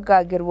ಡೈಲಾಗ್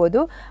ಆಗಿರ್ಬೋದು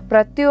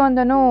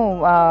ಪ್ರತಿಯೊಂದೂ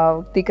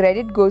the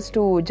credit goes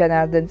to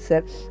Janardhan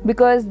sir.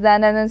 Because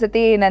ನಾನು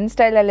ಒಂದೊಂದ್ಸತಿ ನನ್ನ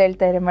ಸ್ಟೈಲಲ್ಲಿ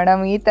ಹೇಳ್ತಾ ಇರಿ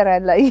ಮೇಡಮ್ ಈ ಥರ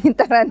ಅಲ್ಲ, ಈ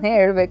ಥರನೇ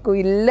ಹೇಳಬೇಕು,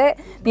 ಇಲ್ಲೇ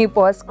ನೀವು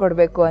ಪಾಸ್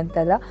ಕೊಡಬೇಕು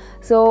ಅಂತಲ್ಲ.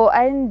 ಸೊ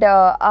ಆ್ಯಂಡ್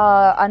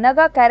ಅನಗ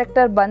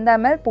ಕ್ಯಾರೆಕ್ಟರ್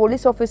ಬಂದಾದ್ಮೇಲೆ,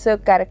 ಪೊಲೀಸ್ ಆಫೀಸರ್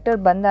ಕ್ಯಾರೆಕ್ಟರ್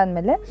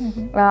ಬಂದಾದ್ಮೇಲೆ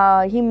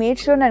ಹಿ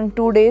ಮೇಡ್ ಶೋರ್ ನಂಗೆ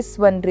 2 days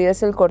ಒಂದು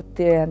ರಿಹರ್ಸಲ್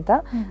ಕೊಡ್ತೀವಿ ಅಂತ.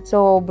 ಸೊ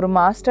ಒಬ್ಬರು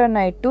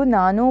ಮಾಸ್ಟರ್ನ ಇಟ್ಟು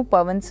ನಾನು,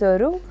 ಪವನ್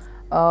ಸರು,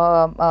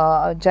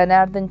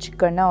 ಜನಾರ್ದನ್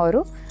ಚಿಕ್ಕಣ್ಣ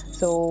ಅವರು,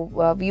 so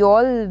we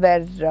all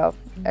wear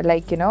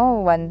like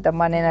ಒಂದು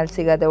ಮನೆಯಲ್ಲಿ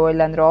ಸಿಗೋದು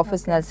ಇಲ್ಲಾಂದ್ರೆ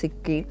ಆಫೀಸ್ನಲ್ಲಿ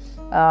ಸಿಕ್ಕಿ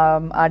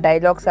ಆ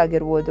ಡೈಲಾಗ್ಸ್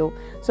ಆಗಿರ್ಬೋದು.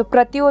 ಸೊ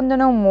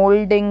ಪ್ರತಿಯೊಂದೂ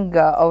ಮೋಲ್ಡಿಂಗ್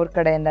ಅವ್ರ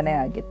ಕಡೆಯಿಂದನೇ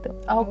ಆಗಿತ್ತು.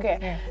 ಓಕೆ,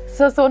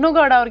 ಸೊ ಸೋನು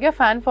ಗೌಡ ಅವ್ರಿಗೆ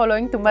ಫ್ಯಾನ್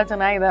ಫಾಲೋಯಿಂಗ್ ತುಂಬ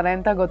ಚೆನ್ನಾಗಿದ್ದಾರೆ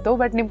ಅಂತ ಗೊತ್ತು.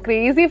 ಬಟ್ ನಿಮ್ಮ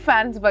ಕ್ರೇಜಿ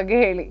ಫ್ಯಾನ್ಸ್ ಬಗ್ಗೆ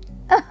ಹೇಳಿ.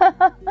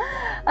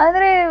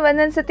 ಅಂದರೆ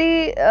ಒಂದೊಂದ್ಸತಿ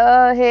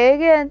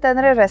ಹೇಗೆ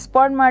ಅಂತಂದರೆ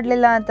ರೆಸ್ಪಾಂಡ್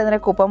ಮಾಡಲಿಲ್ಲ ಅಂತಂದರೆ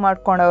ಕೋಪ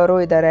ಮಾಡ್ಕೊಂಡವರು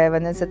ಇದ್ದಾರೆ,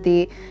 ಒಂದೊಂದ್ಸತಿ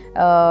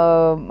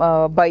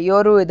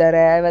ಬೈಯೋರು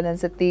ಇದ್ದಾರೆ,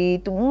 ಒಂದೊಂದ್ಸತಿ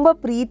ತುಂಬ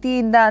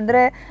ಪ್ರೀತಿಯಿಂದ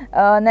ಅಂದರೆ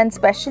ನಾನು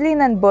ಸ್ಪೆಷಲಿ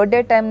ನನ್ನ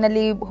ಬರ್ಡೇ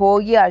ಟೈಮ್ನಲ್ಲಿ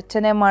ಹೋಗಿ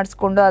ಅರ್ಚನೆ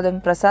ಮಾಡಿಸ್ಕೊಂಡು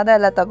ಅದನ್ನು ಪ್ರಸಾದ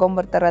ಎಲ್ಲ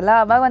ತೊಗೊಂಬರ್ತಾರಲ್ಲ,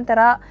 ಅವಾಗ ಒಂಥರ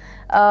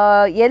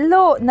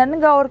ಎಲ್ಲೋ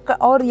ನನಗೆ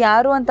ಅವ್ರು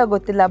ಯಾರು ಅಂತ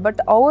ಗೊತ್ತಿಲ್ಲ,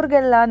 ಬಟ್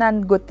ಅವ್ರಿಗೆಲ್ಲ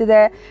ನನಗೆ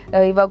ಗೊತ್ತಿದೆ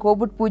ಇವಾಗ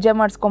ಹೋಗ್ಬಿಟ್ಟು ಪೂಜೆ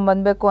ಮಾಡಿಸ್ಕೊಂಡು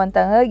ಬಂದಬೇಕು ಅಂತ.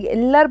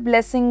 ಎಲ್ಲರ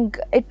blessing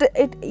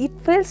it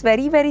feels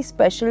very very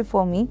special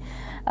for me.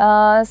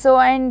 So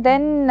and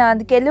then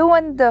ಅದು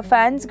ಕೆಲವೊಂದು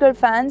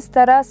ಫ್ಯಾನ್ಸ್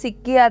ಥರ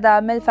ಸಿಕ್ಕಿ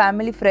ಅದಾದಮೇಲೆ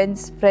ಫ್ಯಾಮಿಲಿ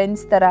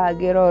ಫ್ರೆಂಡ್ಸ್ ಥರ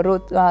ಆಗಿರೋರು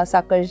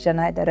ಸಾಕಷ್ಟು ಜನ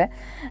ಇದ್ದಾರೆ.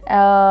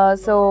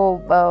 So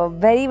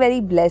very very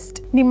blessed.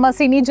 ನಿಮ್ಮ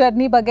ಸಿನಿ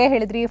ಜರ್ನಿ ಬಗ್ಗೆ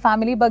ಹೇಳಿದ್ರಿ,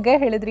 ಫ್ಯಾಮಿಲಿ ಬಗ್ಗೆ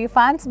ಹೇಳಿದ್ರಿ,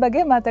 ಫ್ಯಾನ್ಸ್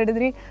ಬಗ್ಗೆ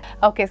ಮಾತಾಡಿದ್ರಿ.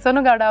 ಓಕೆ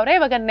ಸೋನು ಗೌಡ ಅವರೇ,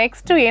 ಇವಾಗ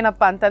ನೆಕ್ಸ್ಟ್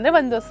ಏನಪ್ಪಾ ಅಂತಂದ್ರೆ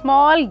ಒಂದು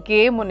ಸ್ಮಾಲ್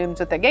ಗೇಮು ನಿಮ್ಮ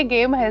ಜೊತೆಗೆ.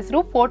 ಗೇಮ್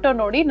ಹೆಸರು ಫೋಟೋ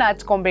ನೋಡಿ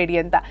ನಾಚ್ಕೊಂಬೇಡಿ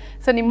ಅಂತ.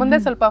 ಸೊ ನಿಮ್ಮ ಮುಂದೆ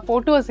ಸ್ವಲ್ಪ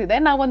ಫೋಟೋಸ್ ಇದೆ,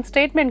 ನಾವು ಒಂದು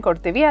ಸ್ಟೇಟ್ಮೆಂಟ್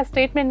ಕೊಡ್ತೀವಿ, ಆ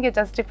ಸ್ಟೇಟ್ಮೆಂಟ್ಗೆ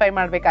ಜಸ್ಟಿಫೈ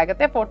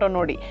ಮಾಡಬೇಕಾಗತ್ತೆ ಫೋಟೋ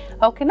ನೋಡಿ.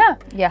 ಓಕೆನಾ?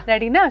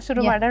 ರೆಡಿನಾ?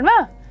 ಶುರು ಮಾಡೋಣ.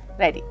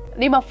 ರೆಡಿ.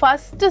 ನಿಮ್ಮ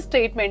ಫಸ್ಟ್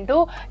ಸ್ಟೇಟ್ಮೆಂಟು,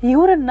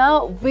 ಇವರನ್ನ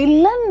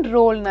ವಿಲನ್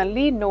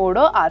ರೋಲ್ನಲ್ಲಿ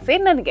ನೋಡೋ ಆಸೆ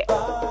ನನಗೆ.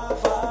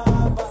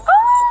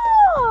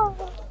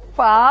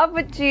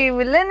 ಪಾಪಚ್ಚಿ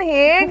ವಿಲನ್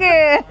ಹೇಗೆ?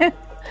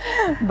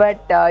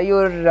 ಬಟ್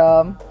ಇವ್ರ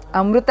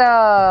ಅಮೃತ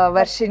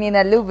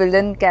ವರ್ಷಿಣಿನಲ್ಲೂ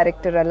ವಿಲನ್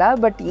ಕ್ಯಾರೆಕ್ಟರ್ ಅಲ್ಲ,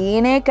 ಬಟ್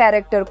ಏನೇ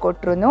ಕ್ಯಾರೆಕ್ಟರ್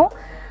ಕೊಟ್ರು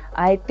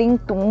ಐ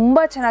ಥಿಂಕ್ ತುಂಬ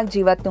ಚೆನ್ನಾಗಿ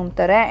ಜೀವ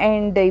ತುಂಬ್ತಾರೆ.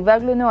 ಆ್ಯಂಡ್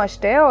ಇವಾಗ್ಲೂ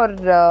ಅಷ್ಟೇ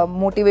ಅವ್ರ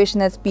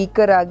ಮೋಟಿವೇಶನಲ್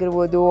ಸ್ಪೀಕರ್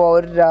ಆಗಿರ್ಬೋದು,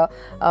 ಅವ್ರ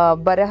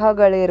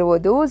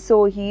ಬರಹಗಳಿರ್ಬೋದು. So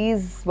he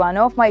is one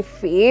of my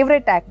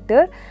favourite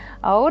actor.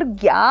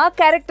 ಅವ್ರಿಗೆ ಯಾವ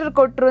ಕ್ಯಾರೆಕ್ಟರ್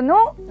ಕೊಟ್ರು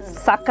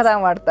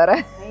ಸಕ್ಕತ್ತಾಗಿ ಮಾಡ್ತಾರೆ.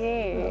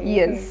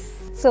 ಎಸ್.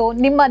 ಸೊ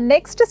ನಿಮ್ಮ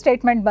ನೆಕ್ಸ್ಟ್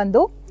ಸ್ಟೇಟ್ಮೆಂಟ್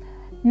ಬಂದು,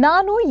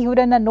 ನಾನು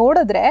ಇವರನ್ನ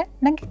ನೋಡಿದ್ರೆ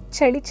ನಂಗೆ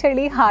ಚಳಿ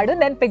ಚಳಿ ಹಾಡು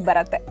ನೆನಪಿಗೆ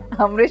ಬರತ್ತೆ.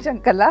 ಅಂಬರೀಷ್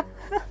ಅಂಕಲ್ಲ?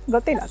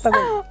 ಗೊತ್ತಿಲ್ಲ,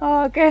 ತಗೊಳ್ಳಿ.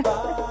 ಓಕೆ.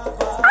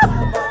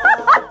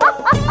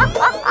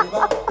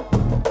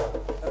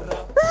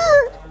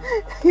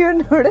 ಇವ್ರು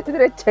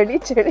ನೋಡಿದ್ರೆ ಚಳಿ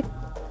ಚಳಿ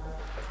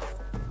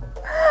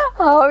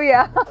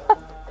ಹೌಯಾ?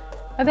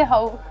 ಅದೇ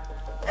ಹಾವು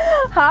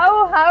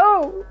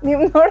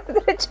ನೀವು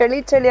ನೋಡಿದ್ರೆ ಚಳಿ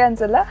ಚಳಿ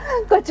ಅನ್ಸಲ್ಲ,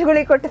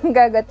 ಕೊಚ್ಚುಗುಳಿ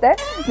ಕೊಟ್ಟಂಗಾಗತ್ತೆ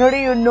ನೋಡಿ.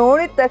 ಇವ್ರು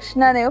ನೋಡಿದ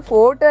ತಕ್ಷಣನೇ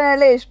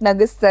ಫೋಟೋನಲ್ಲೇ ಎಷ್ಟು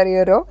ನಗಿಸ್ತಾರೆ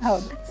ಇವರು.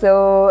 ಸೊ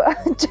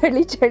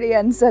ಚಳಿ ಚಳಿ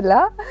ಅನ್ಸಲ್ಲ,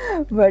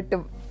 ಬಟ್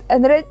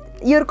ಅಂದರೆ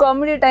ಇವ್ರ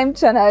ಕಾಮಿಡಿ ಟೈಮ್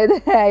ಚೆನ್ನಾಗಿದೆ.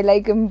 I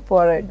like him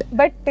for it.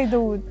 But ಇದು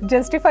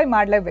ಜಸ್ಟಿಫೈ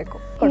ಮಾಡಲೇಬೇಕು.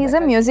 ಈಸ್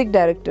ಅ ಮ್ಯೂಸಿಕ್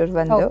ಡೈರೆಕ್ಟರ್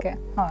ಒಂದು.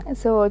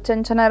 ಸೊ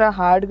ಚೆನ್ನಾರ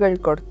ಹಾಡುಗಳು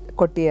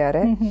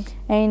ಕೊಟ್ಟಿದ್ದಾರೆ.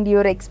 ಆ್ಯಂಡ್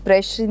ಇವ್ರ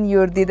ಎಕ್ಸ್ಪ್ರೆಷನ್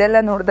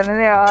ಇವ್ರದ್ದು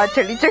ನೋಡಿದ್ರೆ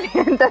ಚಳಿ ಚಳಿ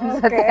ಅಂತ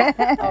ಅನ್ಸುತ್ತೆ.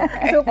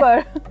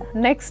 ಸೂಪರ್.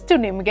 ನೆಕ್ಸ್ಟ್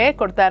ನಿಮಗೆ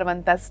ಕೊಡ್ತಾ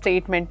ಇರುವಂತ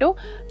ಸ್ಟೇಟ್ಮೆಂಟು,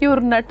 ಇವ್ರ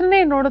ನಟನೆ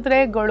ನೋಡಿದ್ರೆ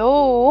ಗೊಳೋ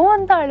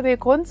ಅಂತ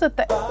ಆಳ್ಬೇಕು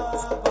ಅನ್ಸುತ್ತೆ.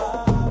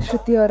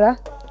 ಶ್ರುತಿ ಅವರ?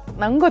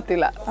 ನಂಗೆ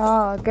ಗೊತ್ತಿಲ್ಲ.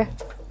 ಓಕೆ.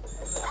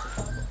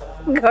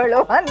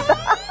 ಗಳು ಅಂತ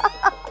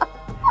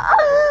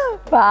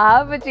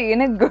ಪಾಪಚ್ಚಿ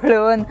ಏನಕ್ಕೆ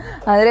ಗಳು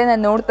ಅಂದರೆ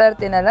ನಾನು ನೋಡ್ತಾ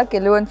ಇರ್ತೀನಲ್ಲ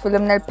ಕೆಲವೊಂದು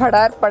ಫಿಲಮ್ನಲ್ಲಿ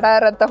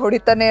ಪಡಾರ್ ಅಂತ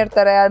ಹೊಡಿತಾನೆ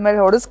ಇರ್ತಾರೆ, ಆದ್ಮೇಲೆ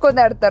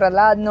ಹೊಡಿಸ್ಕೊಂಡೇ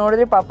ಇರ್ತಾರಲ್ಲ, ಅದು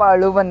ನೋಡಿದ್ರೆ ಪಾಪ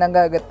ಅಳು ಬಂದಂಗೆ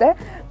ಆಗುತ್ತೆ.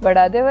 But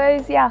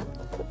otherwise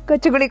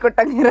ಕಚ್ಚುಗುಳಿ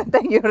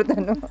ಕೊಟ್ಟಂಗಿರುತ್ತೆ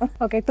ಇವ್ರದನ್ನು.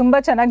 ಓಕೆ, ತುಂಬ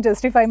ಚೆನ್ನಾಗಿ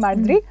ಜಸ್ಟಿಫೈ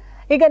ಮಾಡಿದ್ರಿ.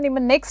 ಈಗ ನಿಮ್ಮ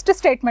ನೆಕ್ಸ್ಟ್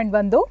ಸ್ಟೇಟ್ಮೆಂಟ್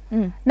ಬಂದು,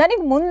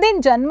 ನನಗೆ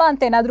ಮುಂದಿನ ಜನ್ಮ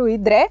ಅಂತ ಏನಾದರೂ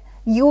ಇದ್ರೆ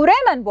ಇವರೇ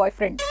ನನ್ನ boy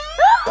friend.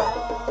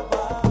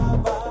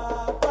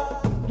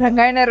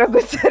 Rangayana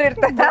Raghu sir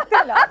ಇರ್ತಾರ.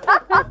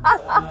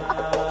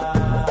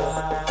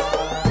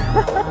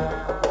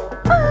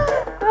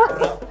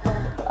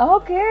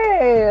 ಓಕೆ,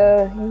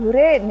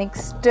 ಇವರೇ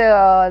ನೆಕ್ಸ್ಟ್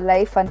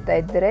ಲೈಫ್ ಅಂತ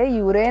ಇದ್ದರೆ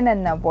ಇವರೇ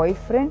ನನ್ನ ಬಾಯ್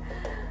ಫ್ರೆಂಡ್.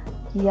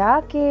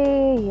 ಯಾಕೆ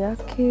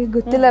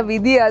ಗೊತ್ತಿಲ್ಲ,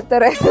 ವಿಧಿ ಆ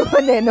ಥರ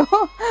ಇರ್ಬೋದೇನೋ.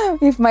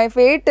 If my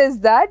fate is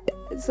that,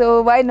 so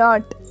why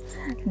not.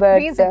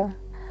 But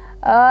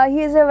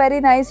he is a very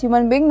nice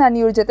human being. ನಾನು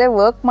ಇವ್ರ ಜೊತೆ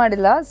ವರ್ಕ್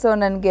ಮಾಡಿಲ್ಲ, ಸೊ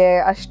ನನಗೆ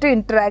ಅಷ್ಟು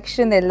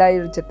ಇಂಟ್ರ್ಯಾಕ್ಷನ್ ಎಲ್ಲ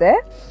ಇವ್ರ ಜೊತೆ.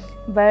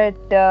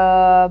 ಬಟ್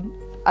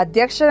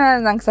ಅಧ್ಯಕ್ಷ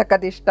ನಂಗೆ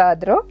ಸಖತ್ ಇಷ್ಟ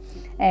ಆದರು.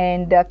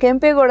 ಆ್ಯಂಡ್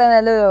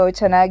ಕೆಂಪೇಗೌಡನಲ್ಲೂ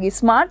ಚೆನ್ನಾಗಿ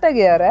ಸ್ಮಾರ್ಟ್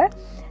ಆಗಿದ್ದಾರೆ.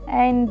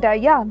 And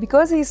yeah,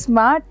 because he's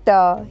smart,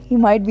 he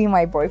might be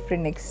my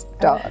boyfriend next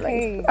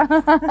life.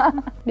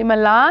 ನಿಮ್ಮ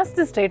ಲಾಸ್ಟ್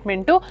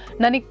ಸ್ಟೇಟ್ಮೆಂಟು,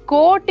 ನನಗೆ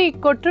ಕೋಟಿ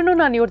ಕೊಟ್ಟರು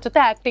ನಾನು ಇವ್ರ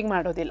ಜೊತೆ ಆಕ್ಟಿಂಗ್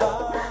ಮಾಡೋದಿಲ್ಲ.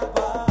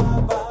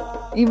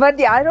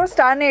 ಇವತ್ತು ಯಾರೋ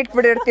ಸ್ಟಾರ್ನೇ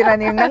ಇಟ್ಬಿಟ್ಟಿರ್ತೀರಾ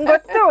ನೀವು. ನಂಗೆ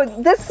ಗೊತ್ತು,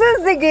 this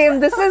is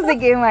the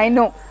game, I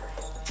know.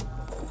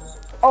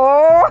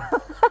 Oh.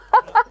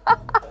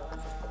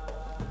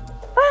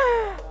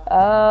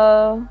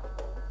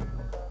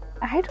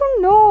 I don't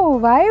know.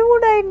 Why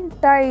would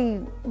I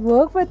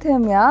work with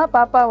him? Yeah,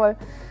 Papa,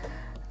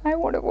 I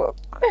want to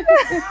work.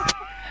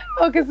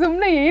 Okay,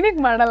 ಸುಮ್ಮನೆ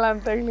ಏನಕ್ಕೆ ಮಾಡಲ್ಲ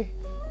ಅಂತ ಹೇಳಿ.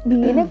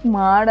 ಏನಕ್ಕೆ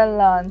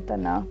ಮಾಡಲ್ಲ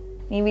ಅಂತನಾ?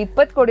 ನೀವು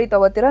 20 ಕೊಡಿ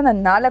ತಗೋತೀರಾ,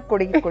 ನಾನು 4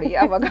 ಕೊಡಿ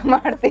ಅವಾಗ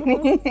ಮಾಡ್ತೀನಿ.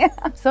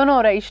 ಸೋನು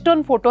ಅವರ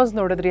ಇಷ್ಟೊಂದು ಫೋಟೋಸ್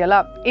ನೋಡಿದ್ರಿ ಅಲ್ಲ,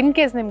 ಇನ್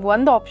ಕೇಸ್ ನಿಮ್ಗೆ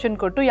ಒಂದು ಆಪ್ಷನ್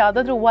ಕೊಟ್ಟು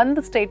ಯಾವುದಾದ್ರೂ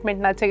ಒಂದು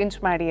ಸ್ಟೇಟ್ಮೆಂಟ್ನ ಚೇಂಜ್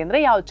ಮಾಡಿ ಅಂದರೆ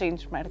ಯಾವ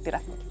ಚೇಂಜ್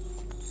ಮಾಡ್ತೀರಾ?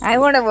 I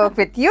want to work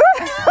with you.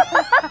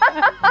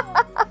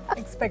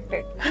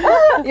 Expected.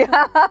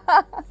 Yeah.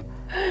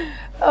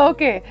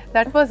 Okay,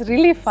 that was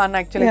really fun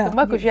actually.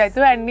 ತುಂಬಾ ಖುಷಿ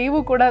ಆಯ್ತು. ಅಂಡ್ ನೀವು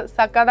ಕೂಡ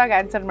ಸಕ್ಕದಾಗಿ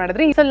ಆನ್ಸರ್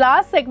ಮಾಡಿದ್ರಿ. ಸೊ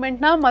ಲಾಸ್ಟ್ ಸೆಗ್ಮೆಂಟ್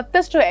ನ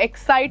ಮತ್ತಷ್ಟು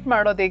ಎಕ್ಸೈಟ್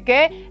ಮಾಡೋದಕ್ಕೆ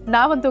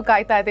ನಾವಂತೂ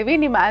ಕಾಯ್ತಾ ಇದೀವಿ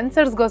ನಿಮ್ಮ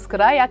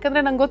ಆನ್ಸರ್ಸ್ಗೋಸ್ಕರ.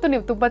 ಯಾಕಂದ್ರೆ ನಂಗೆ ಗೊತ್ತು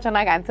ನೀವು ತುಂಬಾ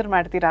ಚೆನ್ನಾಗಿ ಆನ್ಸರ್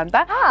ಮಾಡ್ತೀರಾ ಅಂತ.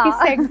 ಈ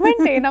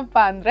ಸೆಗ್ಮೆಂಟ್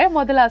ಏನಪ್ಪಾ ಅಂದ್ರೆ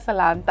ಮೊದಲ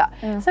ಸಲ ಅಂತ.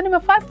 ಸೊ ನಿಮ್ಮ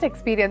ಫಸ್ಟ್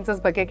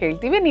ಎಕ್ಸ್ಪೀರಿಯನ್ಸಸ್ ಬಗ್ಗೆ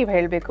ಕೇಳ್ತೀವಿ, ನೀವು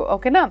ಹೇಳ್ಬೇಕು.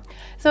 ಓಕೆನಾ?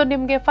 ಸೊ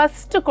ನಿಮ್ಗೆ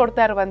ಫಸ್ಟ್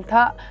ಕೊಡ್ತಾ ಇರುವಂತ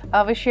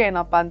ವಿಷಯ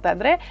ಏನಪ್ಪಾ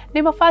ಅಂತಂದ್ರೆ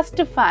ನಿಮ್ಮ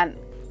ಫಸ್ಟ್ ಫ್ಯಾನ್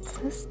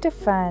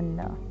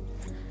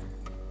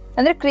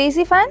ಅಂದ್ರೆ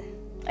ಕ್ರೇಜಿ ಫ್ಯಾನ್.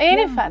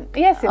 ಏನೇ fan?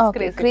 S,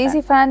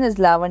 crazy fan is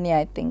Lavanya,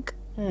 I think.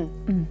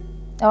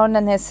 ಅವ್ರು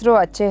ನನ್ನ ಹೆಸರು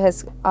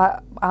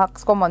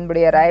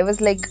ಹಾಕ್ಸ್ಕೊಂಬಂದ್ಬಿಡಿಯಾರ. ಐ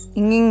ವಾಸ್ ಲೈಕ್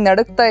ಹಿಂಗೆ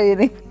ನಡುಕ್ತಾ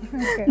ಇದ್ದೀನಿ.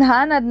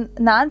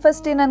 ನಾನು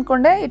ಫಸ್ಟ್ ಏನು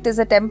ಅನ್ಕೊಂಡೆ, it is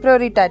a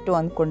temporary tattoo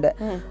ಅನ್ಕೊಂಡೆ.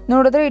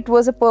 ನೋಡಿದ್ರೆ it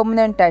was a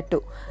permanent tattoo.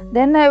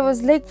 Then I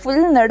was like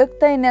full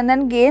ನಡುಕ್ತಾ ಇದ್ದೀನಿ.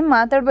 ನನಗೆ ಏನು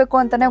ಮಾತಾಡಬೇಕು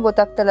ಅಂತಲೇ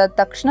ಗೊತ್ತಾಗ್ತಿಲ್ಲ.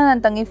 ತಕ್ಷಣ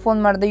ನನ್ನ ತಂಗಿಗೆ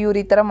ಫೋನ್ ಮಾಡಿದೆ, ಇವ್ರು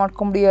ಈ ಥರ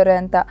ಮಾಡ್ಕೊಂಬಿಡಿಯೋರೆ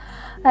ಅಂತ.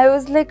 I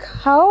was like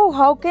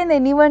how can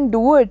any one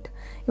do it?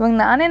 ಇವಾಗ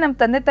ನಾನೇ ನಮ್ಮ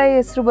ತಂದೆ ತಾಯಿ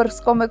ಹೆಸರು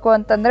ಬರ್ಸ್ಕೊಬೇಕು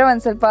ಅಂತಂದರೆ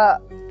ಒಂದು ಸ್ವಲ್ಪ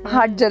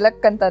ಹಾರ್ಟ್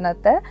ಜಲಕ್ ಅಂತ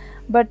ಅನ್ನತ್ತೆ.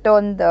 ಬಟ್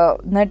ಒಂದು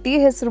ನಟಿ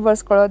ಹೆಸರು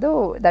ಬರ್ಸ್ಕೊಳ್ಳೋದು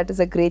that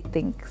is a great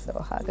thing. So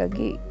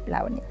ಹಾಗಾಗಿ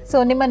ಲಾವಣ್ಯ. ಸೊ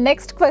ನಿಮ್ಮ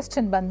ನೆಕ್ಸ್ಟ್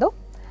ಕ್ವೆಶ್ಚನ್ ಬಂದು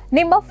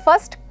ನಿಮ್ಮ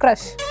ಫಸ್ಟ್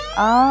ಕ್ರಶ್.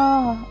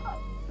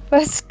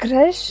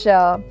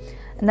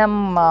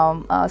 ನಮ್ಮ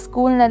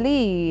ಸ್ಕೂಲ್ನಲ್ಲಿ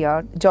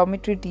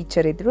ಜಾಮಿಟ್ರಿ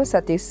ಟೀಚರ್ ಇದ್ದರು,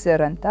 ಸತೀಶ್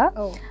ಸರ್ ಅಂತ.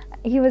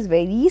 He was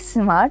very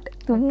smart.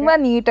 ತುಂಬ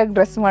ನೀಟಾಗಿ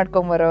ಡ್ರೆಸ್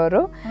ಮಾಡ್ಕೊಂಬರೋರು.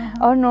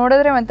 ಅವ್ರು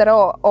ನೋಡಿದ್ರೆ ಒಂಥರ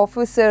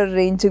ಆಫೀಸರ್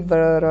ರೇಂಜಿಗೆ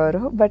ಬರೋರು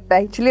ಅವರು. ಬಟ್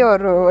ಆ್ಯಕ್ಚುಲಿ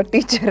ಅವರು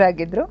ಟೀಚರ್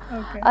ಆಗಿದ್ದರು.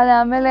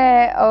 ಅದಾದಮೇಲೆ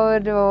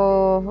ಅವರು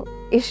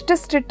ಎಷ್ಟು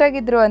ಸ್ಟ್ರಿಕ್ಟ್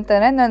ಆಗಿದ್ರು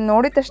ಅಂತಂದರೆ ನಾನು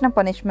ನೋಡಿದ ತಕ್ಷಣ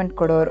ಪನಿಷ್ಮೆಂಟ್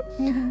ಕೊಡೋರು.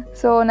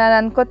 ಸೊ ನಾನು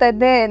ಅನ್ಕೋತಾ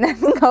ಇದ್ದೆ,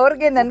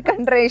 ಅವ್ರಿಗೆ ನನ್ನ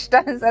ಕಂಡ್ರೆ ಇಷ್ಟ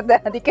ಅನ್ಸತ್ತೆ,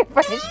 ಅದಕ್ಕೆ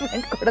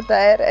ಪನಿಷ್ಮೆಂಟ್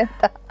ಕೊಡ್ತಾರೆ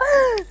ಅಂತ.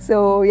 ಸೊ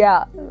ಯಾ,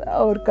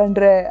 ಅವ್ರು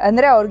ಕಂಡ್ರೆ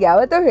ಅಂದರೆ ಅವ್ರಿಗೆ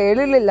ಯಾವತ್ತೂ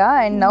ಹೇಳಿರಲಿಲ್ಲ.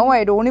 And now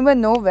I don't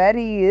even know wear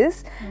he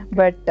is.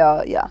 But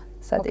ಯಾ,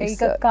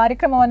 ಈಗ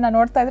ಕಾರ್ಯಕ್ರಮವನ್ನ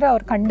ನೋಡ್ತಾ ಇದ್ರೆ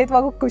ಅವ್ರು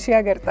ಖಂಡಿತವಾಗೂ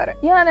ಖುಷಿಯಾಗಿರ್ತಾರೆ.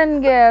 ಯಾ,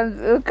 ನನಗೆ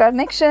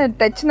ಕನೆಕ್ಷನ್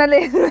ಟಚ್ನಲ್ಲೇ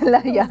ಇರಲ್ಲ.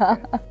 ಯಾ.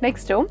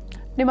 ನೆಕ್ಸ್ಟು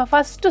ನಿಮ್ಮ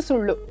ಫಸ್ಟ್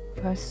ಸುಳ್ಳು.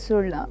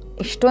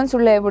 ಇಷ್ಟೊಂದು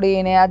ಸುಳ್ಳು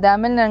ಹೇಳ್ಬಿಡಿದ್ದೀನಿ.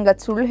 ಅದಾದ್ಮೇಲೆ ನಂಗೆ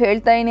ಅದು ಸುಳ್ಳು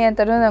ಹೇಳ್ತಾ ಇದೀನಿ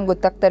ಅಂತಲೂ ನಂಗೆ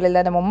ಗೊತ್ತಾಗ್ತಾ ಇರಲಿಲ್ಲ.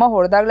 ನಮ್ಮಮ್ಮ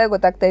ಹೊಡೆದಾಗಲೇ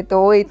ಗೊತ್ತಾಗ್ತಾ ಇತ್ತು,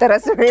 ಈ ಥರ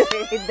ಸುಳ್ಳು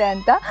ಹೇಳಿದ್ದೆ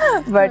ಅಂತ.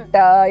 ಬಟ್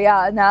ಯಾ,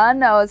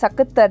 ನಾನು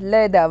ಸಖತ್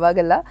ತರಲೇ ಇದ್ದೆ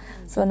ಅವಾಗೆಲ್ಲ.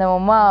 ಸೊ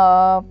ನಮ್ಮಮ್ಮ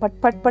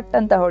ಪಟ್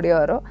ಅಂತ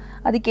ಹೊಡೆಯೋರು.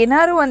 ಅದಕ್ಕೆ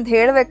ಏನಾದ್ರು ಒಂದು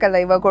ಹೇಳಬೇಕಲ್ಲ,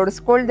 ಇವಾಗ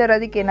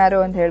ಹೊಡೆಸ್ಕೊಳ್ದಿರೋದಕ್ಕೆ ಏನಾದ್ರು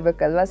ಒಂದು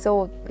ಹೇಳಬೇಕಲ್ವ. ಸೊ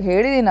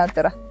ಹೇಳಿದ್ದೀನಿ ಆ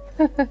ಥರ.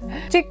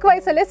 ಚಿಕ್ಕ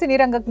ವಯಸ್ಸಲ್ಲೇ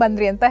ಸಿನಿರಂಗಕ್ಕೆ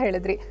ಬಂದ್ರಿ ಅಂತ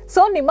ಹೇಳಿದ್ರಿ.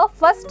 ಸೊ ನಿಮ್ಮ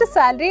first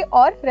salary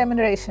R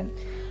remuneration?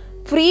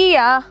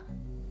 ಫ್ರೀಯಾ?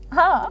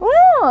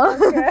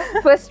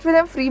 First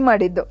film free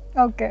ಮಾಡಿದ್ದು.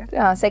 ಓಕೆ.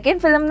 ಸೆಕೆಂಡ್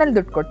ಫಿಲಮ್ನಲ್ಲಿ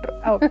ದುಡ್ಡು ಕೊಟ್ಟರು.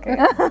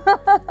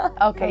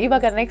 ಓಕೆ,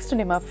 ಇವಾಗ ನೆಕ್ಸ್ಟ್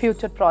ನಿಮ್ಮ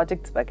ಫ್ಯೂಚರ್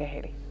ಪ್ರಾಜೆಕ್ಟ್ಸ್ ಬಗ್ಗೆ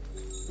ಹೇಳಿ.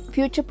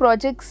 ಫ್ಯೂಚರ್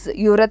ಪ್ರಾಜೆಕ್ಟ್ಸ್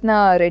ಇವ್ರತ್ನ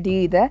ರೆಡಿ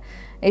ಇದೆ.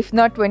 ಇಫ್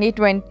ನಾಟ್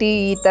 2020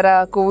 ಈ ಥರ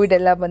ಕೋವಿಡ್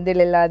ಎಲ್ಲ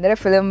ಬಂದಿರಲಿಲ್ಲ ಅಂದರೆ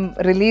ಫಿಲಮ್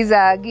ರಿಲೀಸ್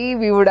ಆಗಿ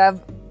we would have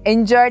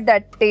enjoyed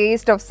that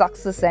taste of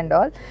success and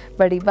all.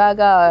 But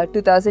ಇವಾಗ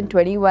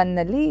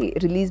 2021ನಲ್ಲಿ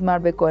ರಿಲೀಸ್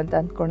ಮಾಡಬೇಕು ಅಂತ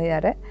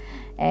ಅಂದ್ಕೊಂಡಿದ್ದಾರೆ.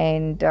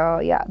 And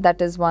yeah,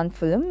 that is one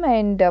film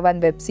and one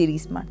web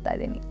series ಮಾಡ್ತಾ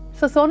ಇದ್ದೀನಿ.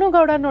 ಸೊ ಸೋನು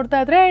ಗೌಡ ನೋಡ್ತಾ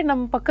ಇದ್ರೆ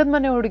ನಮ್ಮ ಪಕ್ಕದ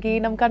ಮನೆ ಹುಡುಗಿ,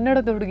 ನಮ್ಮ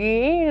ಕನ್ನಡದ ಹುಡುಗಿ,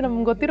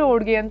 ನಮ್ಗೆ ಗೊತ್ತಿರೋ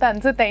ಹುಡುಗಿ ಅಂತ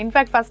ಅನ್ಸುತ್ತೆ.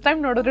 ಇನ್ಫ್ಯಾಕ್ಟ್ ಫಸ್ಟ್ ಟೈಮ್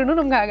ನೋಡಿದ್ರೂ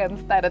ನಮ್ಗೆ ಹಾಗೆ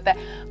ಅನಿಸ್ತಾ ಇರುತ್ತೆ.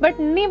 ಬಟ್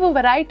ನೀವು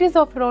ವೆರೈಟೀಸ್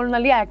ಆಫ್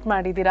ರೋಲ್ನಲ್ಲಿ ಆ್ಯಕ್ಟ್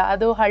ಮಾಡಿದ್ದೀರಾ.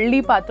 ಅದು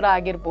ಹಳ್ಳಿ ಪಾತ್ರ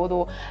ಆಗಿರ್ಬೋದು,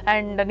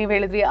 ಆ್ಯಂಡ್ ನೀವು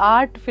ಹೇಳಿದ್ರಿ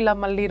ಆರ್ಟ್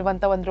ಫಿಲಮಲ್ಲಿ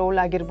ಇರುವಂಥ ಒಂದು ರೋಲ್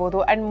ಆಗಿರ್ಬೋದು,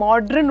 ಆ್ಯಂಡ್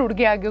ಮಾಡ್ರನ್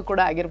ಹುಡುಗಿ ಆಗಿಯೂ ಕೂಡ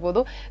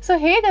ಆಗಿರ್ಬೋದು. ಸೊ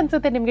ಹೇಗೆ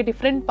ಅನ್ಸುತ್ತೆ ನಿಮಗೆ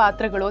ಡಿಫ್ರೆಂಟ್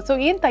ಪಾತ್ರಗಳು? ಸೊ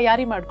ಏನು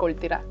ತಯಾರಿ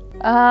ಮಾಡ್ಕೊಳ್ತೀರಾ?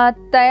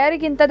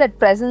 ತಯಾರಿಗಿಂತ ದಟ್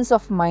ಪ್ರೆಸೆನ್ಸ್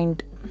ಆಫ್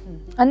ಮೈಂಡ್.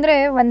 ಅಂದರೆ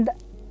ಒಂದು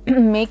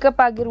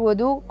ಮೇಕಪ್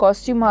ಆಗಿರ್ಬೋದು,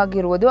 ಕಾಸ್ಟ್ಯೂಮ್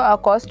ಆಗಿರ್ಬೋದು, ಆ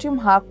ಕಾಸ್ಟ್ಯೂಮ್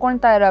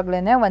ಹಾಕ್ಕೊಳ್ತಾ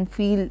ಇರೋಗ್ಲೇ ಒಂದು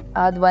ಫೀಲ್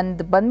ಅದು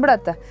ಒಂದು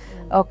ಬಂದ್ಬಿಡತ್ತೆ.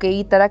 ಓಕೆ,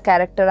 ಈ ಥರ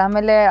ಕ್ಯಾರೆಕ್ಟರ್.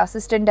 ಆಮೇಲೆ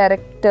ಅಸಿಸ್ಟೆಂಟ್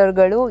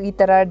ಡೈರೆಕ್ಟರ್ಗಳು ಈ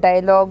ಥರ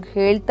ಡೈಲಾಗ್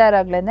ಹೇಳ್ತಾ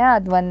ಇರೋಗ್ಲೇ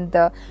ಅದು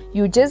ಒಂದು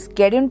you just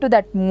get in to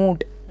that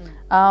mood.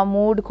 ಆ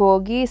ಮೂಡ್ಗೆ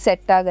ಹೋಗಿ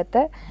ಸೆಟ್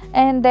ಆಗುತ್ತೆ.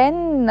 And then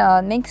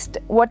next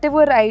what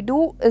ever I do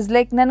is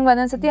like ನನಗೆ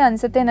ಒಂದೊಂದ್ಸತಿ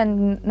ಅನಿಸುತ್ತೆ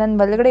ನನ್ನ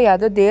ಒಳಗಡೆ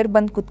ಯಾವುದೋ ದೇವ್ರು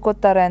ಬಂದು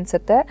ಕುತ್ಕೋತಾರೆ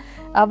ಅನಿಸುತ್ತೆ.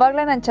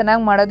 ಆವಾಗಲೇ ನಾನು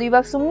ಚೆನ್ನಾಗಿ ಮಾಡೋದು.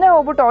 ಇವಾಗ ಸುಮ್ಮನೆ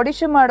ಹೋಗ್ಬಿಟ್ಟು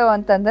ಆಡಿಷನ್ ಮಾಡೋ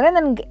ಅಂತಂದರೆ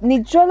ನನಗೆ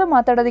ನಿಜವಾಗ್ಲೂ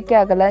ಮಾತಾಡೋದಕ್ಕೆ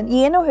ಆಗೋಲ್ಲ,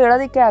 ಏನೂ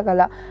ಹೇಳೋದಕ್ಕೆ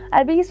ಆಗೋಲ್ಲ.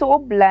 I be so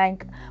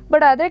blank.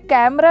 But ಆದರೆ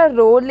ಕ್ಯಾಮ್ರಾ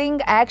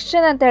ರೋಲಿಂಗ್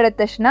ಆ್ಯಕ್ಷನ್ ಅಂತ ಹೇಳಿದ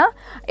ತಕ್ಷಣ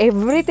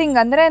ಎವ್ರಿಥಿಂಗ್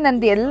ಅಂದರೆ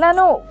ನಂದು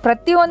ಎಲ್ಲನೂ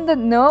ಪ್ರತಿಯೊಂದು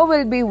nerve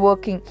will be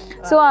working.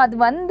 So ಅದು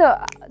ಒಂದು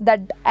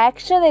ದಟ್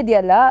ಆ್ಯಕ್ಷನ್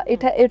ಇದೆಯಲ್ಲ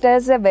it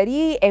has a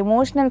very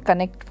emotional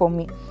connect for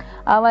me.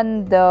 ಆ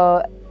ಒಂದು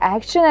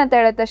ಆ್ಯಕ್ಷನ್ ಅಂತ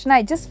ಹೇಳಿದ ತಕ್ಷಣ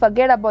I just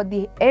forget about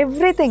the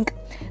everything.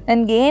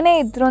 ನನಗೆ ಏನೇ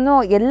ಇದ್ರೂ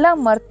ಎಲ್ಲ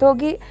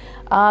ಮರ್ತೋಗಿ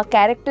ಆ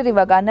ಕ್ಯಾರೆಕ್ಟರ್,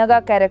 ಇವಾಗ ಅನಘಾ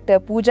ಕ್ಯಾರೆಕ್ಟರ್,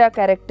 ಪೂಜಾ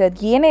ಕ್ಯಾರೆಕ್ಟರ್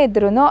ಏನೇ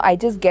ಇದ್ರೂ I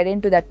just get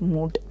in to that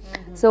mood.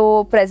 So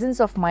presence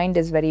of mind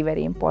is very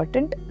very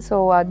important. So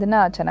ಅದನ್ನು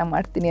ಚೆನ್ನಾಗಿ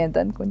ಮಾಡ್ತೀನಿ ಅಂತ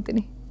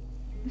ಅಂದ್ಕೊತೀನಿ.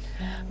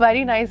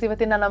 Very nice.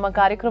 ಇವತ್ತಿನ ನಮ್ಮ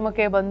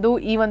ಕಾರ್ಯಕ್ರಮಕ್ಕೆ ಬಂದು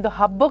ಈ ಒಂದು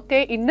ಹಬ್ಬಕ್ಕೆ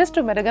ಇನ್ನಷ್ಟು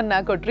ಮೆರುಗನ್ನ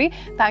ಕೊಟ್ರಿ.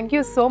 Thank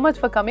you so much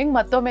for coming.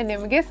 ಮತ್ತೊಮ್ಮೆ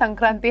ನಿಮಗೆ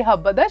ಸಂಕ್ರಾಂತಿ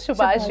ಹಬ್ಬದ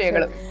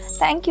ಶುಭಾಶಯಗಳು.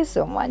 Thank you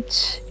so much.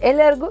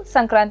 ಎಲ್ಲರಿಗೂ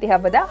ಸಂಕ್ರಾಂತಿ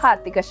ಹಬ್ಬದ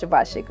ಹಾರ್ದಿಕ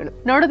ಶುಭಾಶಯಗಳು.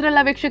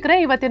 ನೋಡಿದ್ರಲ್ಲ ವೀಕ್ಷಕರೇ,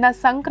 ಇವತ್ತಿನ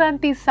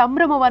ಸಂಕ್ರಾಂತಿ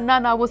ಸಂಭ್ರಮವನ್ನ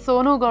ನಾವು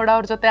ಸೋನು ಗೌಡ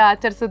ಅವ್ರ ಜೊತೆ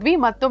ಆಚರಿಸಿದ್ವಿ.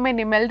 ಮತ್ತೊಮ್ಮೆ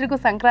ನಿಮ್ಮೆಲ್ರಿಗೂ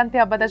ಸಂಕ್ರಾಂತಿ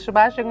ಹಬ್ಬದ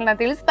ಶುಭಾಶಯಗಳನ್ನ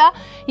ತಿಳಿಸ್ತಾ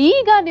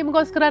ಈಗ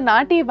ನಿಮಗೋಸ್ಕರ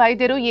ನಾಟಿ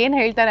ವೈದ್ಯರು ಏನ್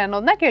ಹೇಳ್ತಾರೆ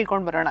ಅನ್ನೋದನ್ನ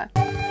ಕೇಳ್ಕೊಂಡ್ ಬರೋಣ.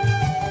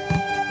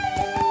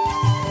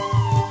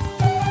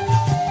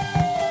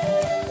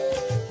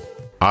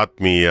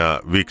 ಆತ್ಮೀಯ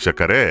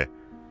ವೀಕ್ಷಕರೇ,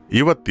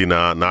 ಇವತ್ತಿನ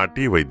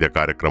ನಾಟಿ ವೈದ್ಯ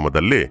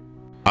ಕಾರ್ಯಕ್ರಮದಲ್ಲಿ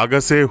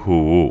ಅಗಸೆ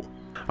ಹೂವು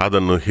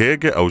ಅದನ್ನು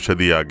ಹೇಗೆ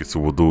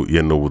ಔಷಧಿಯಾಗಿಸುವುದು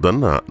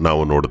ಎನ್ನುವುದನ್ನು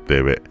ನಾವು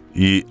ನೋಡುತ್ತೇವೆ.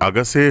 ಈ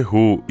ಅಗಸೆ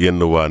ಹೂ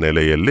ಎನ್ನುವ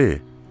ನೆಲೆಯಲ್ಲಿ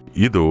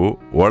ಇದು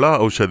ಒಳ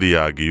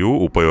ಔಷಧಿಯಾಗಿಯೂ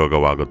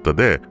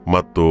ಉಪಯೋಗವಾಗುತ್ತದೆ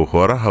ಮತ್ತು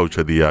ಹೊರ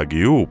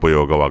ಔಷಧಿಯಾಗಿಯೂ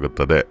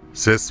ಉಪಯೋಗವಾಗುತ್ತದೆ.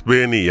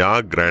 ಸೆಸ್ಬೇನಿಯಾ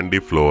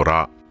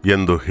ಗ್ರ್ಯಾಂಡಿಫ್ಲೋರಾ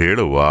ಎಂದು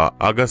ಹೇಳುವ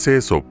ಅಗಸೆ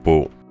ಸೊಪ್ಪು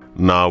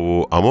ನಾವು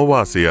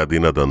ಅಮಾವಾಸ್ಯೆಯ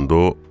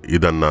ದಿನದಂದು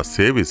ಇದನ್ನ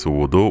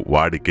ಸೇವಿಸುವುದು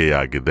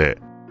ವಾಡಿಕೆಯಾಗಿದೆ.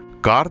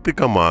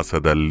 ಕಾರ್ತಿಕ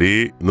ಮಾಸದಲ್ಲಿ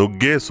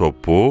ನುಗ್ಗೆ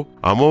ಸೊಪ್ಪು,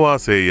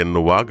 ಅಮಾವಾಸ್ಯೆ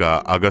ಎನ್ನುವಾಗ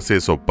ಅಗಸೆ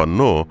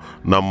ಸೊಪ್ಪನ್ನು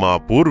ನಮ್ಮ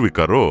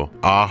ಪೂರ್ವಿಕರು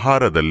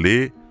ಆಹಾರದಲ್ಲಿ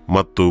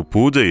ಮತ್ತು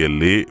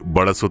ಪೂಜೆಯಲ್ಲಿ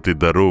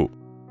ಬಳಸುತ್ತಿದ್ದರು.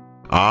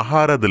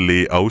 ಆಹಾರದಲ್ಲಿ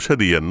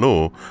ಔಷಧಿಯನ್ನು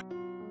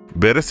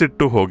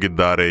ಬೆರೆಸಿಟ್ಟು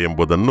ಹೋಗಿದ್ದಾರೆ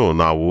ಎಂಬುದನ್ನು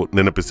ನಾವು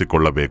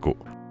ನೆನಪಿಸಿಕೊಳ್ಳಬೇಕು.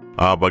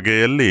 ಆ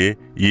ಬಗೆಯಲ್ಲಿ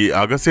ಈ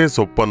ಅಗಸೆ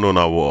ಸೊಪ್ಪನ್ನು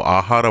ನಾವು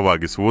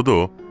ಆಹಾರವಾಗಿಸುವುದು.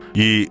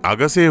 ಈ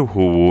ಅಗಸೆ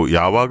ಹೂವು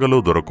ಯಾವಾಗಲೂ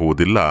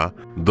ದೊರಕುವುದಿಲ್ಲ,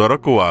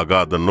 ದೊರಕುವಾಗ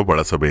ಅದನ್ನು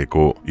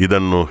ಬಳಸಬೇಕು.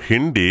 ಇದನ್ನು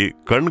ಹಿಂಡಿ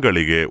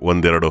ಕಣ್ಗಳಿಗೆ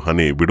ಒಂದೆರಡು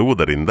ಹನಿ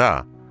ಬಿಡುವುದರಿಂದ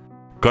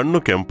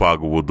ಕಣ್ಣು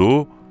ಕೆಂಪಾಗುವುದು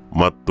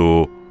ಮತ್ತು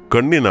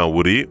ಕಣ್ಣಿನ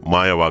ಉರಿ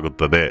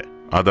ಮಾಯವಾಗುತ್ತದೆ.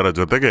 ಅದರ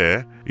ಜೊತೆಗೆ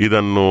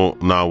ಇದನ್ನು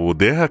ನಾವು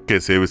ದೇಹಕ್ಕೆ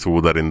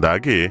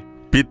ಸೇವಿಸುವುದರಿಂದಾಗಿ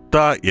ಪಿತ್ತ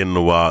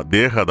ಎನ್ನುವ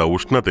ದೇಹದ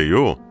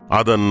ಉಷ್ಣತೆಯು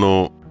ಅದನ್ನು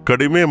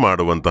ಕಡಿಮೆ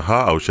ಮಾಡುವಂತಹ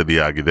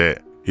ಔಷಧಿಯಾಗಿದೆ.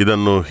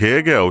 ಇದನ್ನು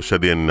ಹೇಗೆ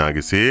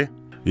ಔಷಧಿಯನ್ನಾಗಿಸಿ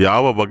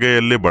ಯಾವ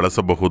ಬಗೆಯಲ್ಲಿ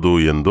ಬಳಸಬಹುದು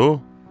ಎಂದು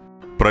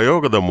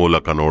ಪ್ರಯೋಗದ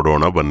ಮೂಲಕ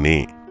ನೋಡೋಣ ಬನ್ನಿ.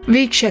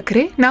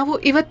 ವೀಕ್ಷಕರೇ, ನಾವು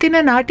ಇವತ್ತಿನ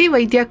ನಾಟಿ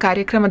ವೈದ್ಯ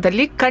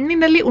ಕಾರ್ಯಕ್ರಮದಲ್ಲಿ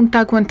ಕಣ್ಣಿನಲ್ಲಿ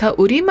ಉಂಟಾಗುವಂತಹ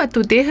ಉರಿ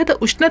ಮತ್ತು ದೇಹದ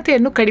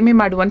ಉಷ್ಣತೆಯನ್ನು ಕಡಿಮೆ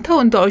ಮಾಡುವಂತಹ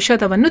ಒಂದು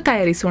ಔಷಧವನ್ನು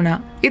ತಯಾರಿಸೋಣ.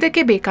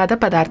 ಇದಕ್ಕೆ ಬೇಕಾದ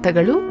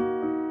ಪದಾರ್ಥಗಳು: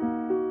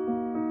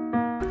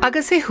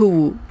 ಅಗಸೆ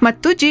ಹೂವು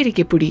ಮತ್ತು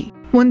ಜೀರಿಗೆ ಪುಡಿ.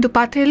 ಒಂದು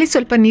ಪಾತ್ರೆಯಲ್ಲಿ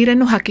ಸ್ವಲ್ಪ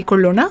ನೀರನ್ನು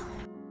ಹಾಕಿಕೊಳ್ಳೋಣ.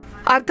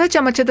 ಅರ್ಧ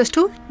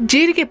ಚಮಚದಷ್ಟು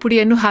ಜೀರಿಗೆ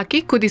ಪುಡಿಯನ್ನು ಹಾಕಿ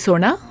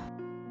ಕುದಿಸೋಣ.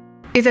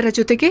 ಇದರ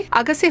ಜೊತೆಗೆ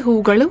ಅಗಸೆ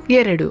ಹೂವುಗಳು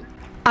 2.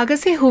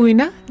 ಅಗಸೆ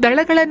ಹೂವಿನ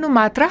ದಳಗಳನ್ನು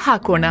ಮಾತ್ರ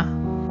ಹಾಕೋಣ.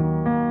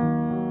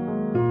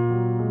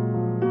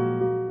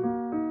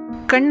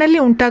 ಕಣ್ಣಲ್ಲಿ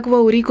ಉಂಟಾಗುವ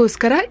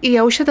ಉರಿಗೋಸ್ಕರ ಈ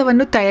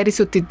ಔಷಧವನ್ನು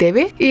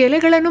ತಯಾರಿಸುತ್ತಿದ್ದೇವೆ. ಈ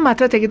ಎಲೆಗಳನ್ನು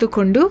ಮಾತ್ರ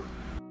ತೆಗೆದುಕೊಂಡು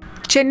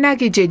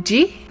ಚೆನ್ನಾಗಿ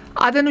ಜಜ್ಜಿ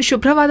ಅದನ್ನು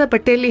ಶುಭ್ರವಾದ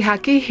ಬಟ್ಟೆಯಲ್ಲಿ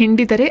ಹಾಕಿ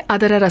ಹಿಂಡಿದರೆ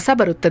ಅದರ ರಸ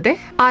ಬರುತ್ತದೆ.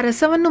 ಆ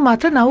ರಸವನ್ನು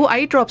ಮಾತ್ರ ನಾವು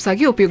ಐ ಡ್ರಾಪ್ಸ್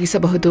ಆಗಿ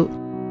ಉಪಯೋಗಿಸಬಹುದು.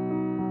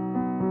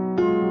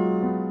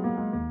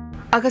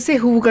 ಅಗಸೆ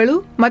ಹೂವುಗಳು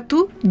ಮತ್ತು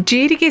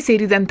ಜೀರಿಗೆ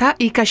ಸೇರಿದಂತಹ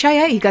ಈ ಕಷಾಯ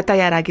ಈಗ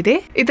ತಯಾರಾಗಿದೆ.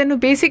 ಇದನ್ನು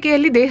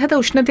ಬೇಸಿಗೆಯಲ್ಲಿ ದೇಹದ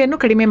ಉಷ್ಣತೆಯನ್ನು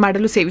ಕಡಿಮೆ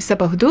ಮಾಡಲು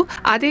ಸೇವಿಸಬಹುದು.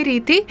 ಅದೇ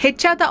ರೀತಿ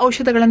ಹೆಚ್ಚಾದ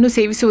ಔಷಧಗಳನ್ನು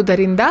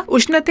ಸೇವಿಸುವುದರಿಂದ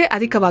ಉಷ್ಣತೆ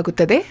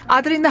ಅಧಿಕವಾಗುತ್ತದೆ.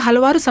 ಆದ್ದರಿಂದ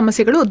ಹಲವಾರು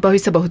ಸಮಸ್ಯೆಗಳು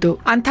ಉದ್ಭವಿಸಬಹುದು.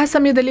 ಅಂತಹ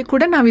ಸಮಯದಲ್ಲಿ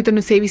ಕೂಡ ನಾವು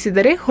ಇದನ್ನು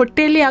ಸೇವಿಸಿದರೆ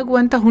ಹೊಟ್ಟೆಯಲ್ಲಿ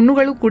ಆಗುವಂತಹ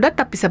ಹುಣ್ಣುಗಳು ಕೂಡ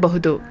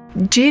ತಪ್ಪಿಸಬಹುದು.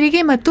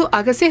 ಜೀರಿಗೆ ಮತ್ತು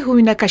ಅಗಸೆ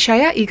ಹೂವಿನ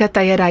ಕಷಾಯ ಈಗ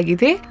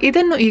ತಯಾರಾಗಿದೆ.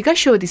 ಇದನ್ನು ಈಗ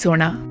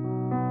ಶೋಧಿಸೋಣ.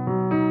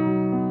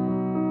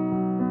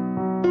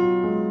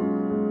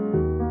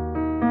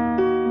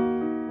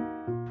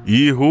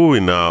 ಈ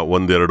ಹೂವಿನ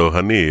ಒಂದೆರಡು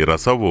ಹನಿ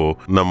ರಸವು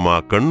ನಮ್ಮ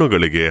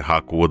ಕಣ್ಣುಗಳಿಗೆ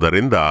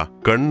ಹಾಕುವುದರಿಂದ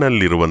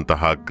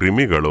ಕಣ್ಣಲ್ಲಿರುವಂತಹ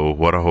ಕ್ರಿಮಿಗಳು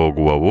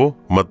ಹೊರಹೋಗುವವು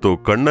ಮತ್ತು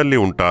ಕಣ್ಣಲ್ಲಿ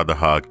ಉಂಟಾದ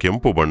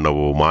ಕೆಂಪು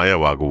ಬಣ್ಣವು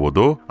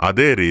ಮಾಯವಾಗುವುದು.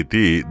 ಅದೇ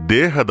ರೀತಿ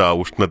ದೇಹದ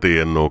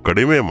ಉಷ್ಣತೆಯನ್ನು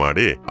ಕಡಿಮೆ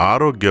ಮಾಡಿ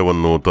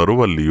ಆರೋಗ್ಯವನ್ನು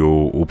ತರುವಲ್ಲಿಯೂ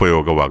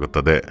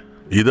ಉಪಯೋಗವಾಗುತ್ತದೆ.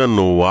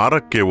 ಇದನ್ನು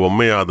ವಾರಕ್ಕೆ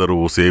ಒಮ್ಮೆಯಾದರೂ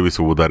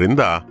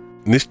ಸೇವಿಸುವುದರಿಂದ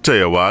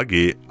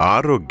ನಿಶ್ಚಯವಾಗಿ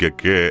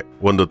ಆರೋಗ್ಯಕ್ಕೆ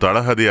ಒಂದು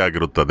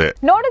ತಳಹದಿಯಾಗಿರುತ್ತದೆ.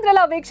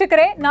 ನೋಡಿದ್ರಲ್ಲ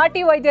ವೀಕ್ಷಕರೇ,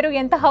 ನಾಟಿ ವೈದ್ಯರು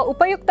ಎಂತಹ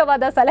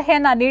ಉಪಯುಕ್ತವಾದ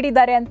ಸಲಹೆಯನ್ನ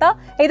ನೀಡಿದ್ದಾರೆ ಅಂತ.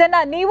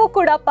 ಇದನ್ನ ನೀವು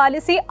ಕೂಡ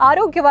ಪಾಲಿಸಿ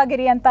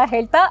ಆರೋಗ್ಯವಾಗಿರಿ ಅಂತ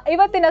ಹೇಳ್ತಾ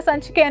ಇವತ್ತಿನ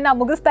ಸಂಚಿಕೆಯನ್ನ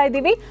ಮುಗಿಸ್ತಾ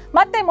ಇದ್ದೀವಿ.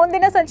 ಮತ್ತೆ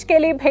ಮುಂದಿನ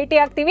ಸಂಚಿಕೆಯಲ್ಲಿ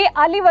ಭೇಟಿಯಾಗ್ತೀವಿ.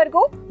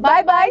 ಅಲ್ಲಿವರೆಗೂ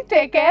ಬಾಯ್ ಬಾಯ್,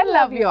 take care,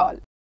 love you all.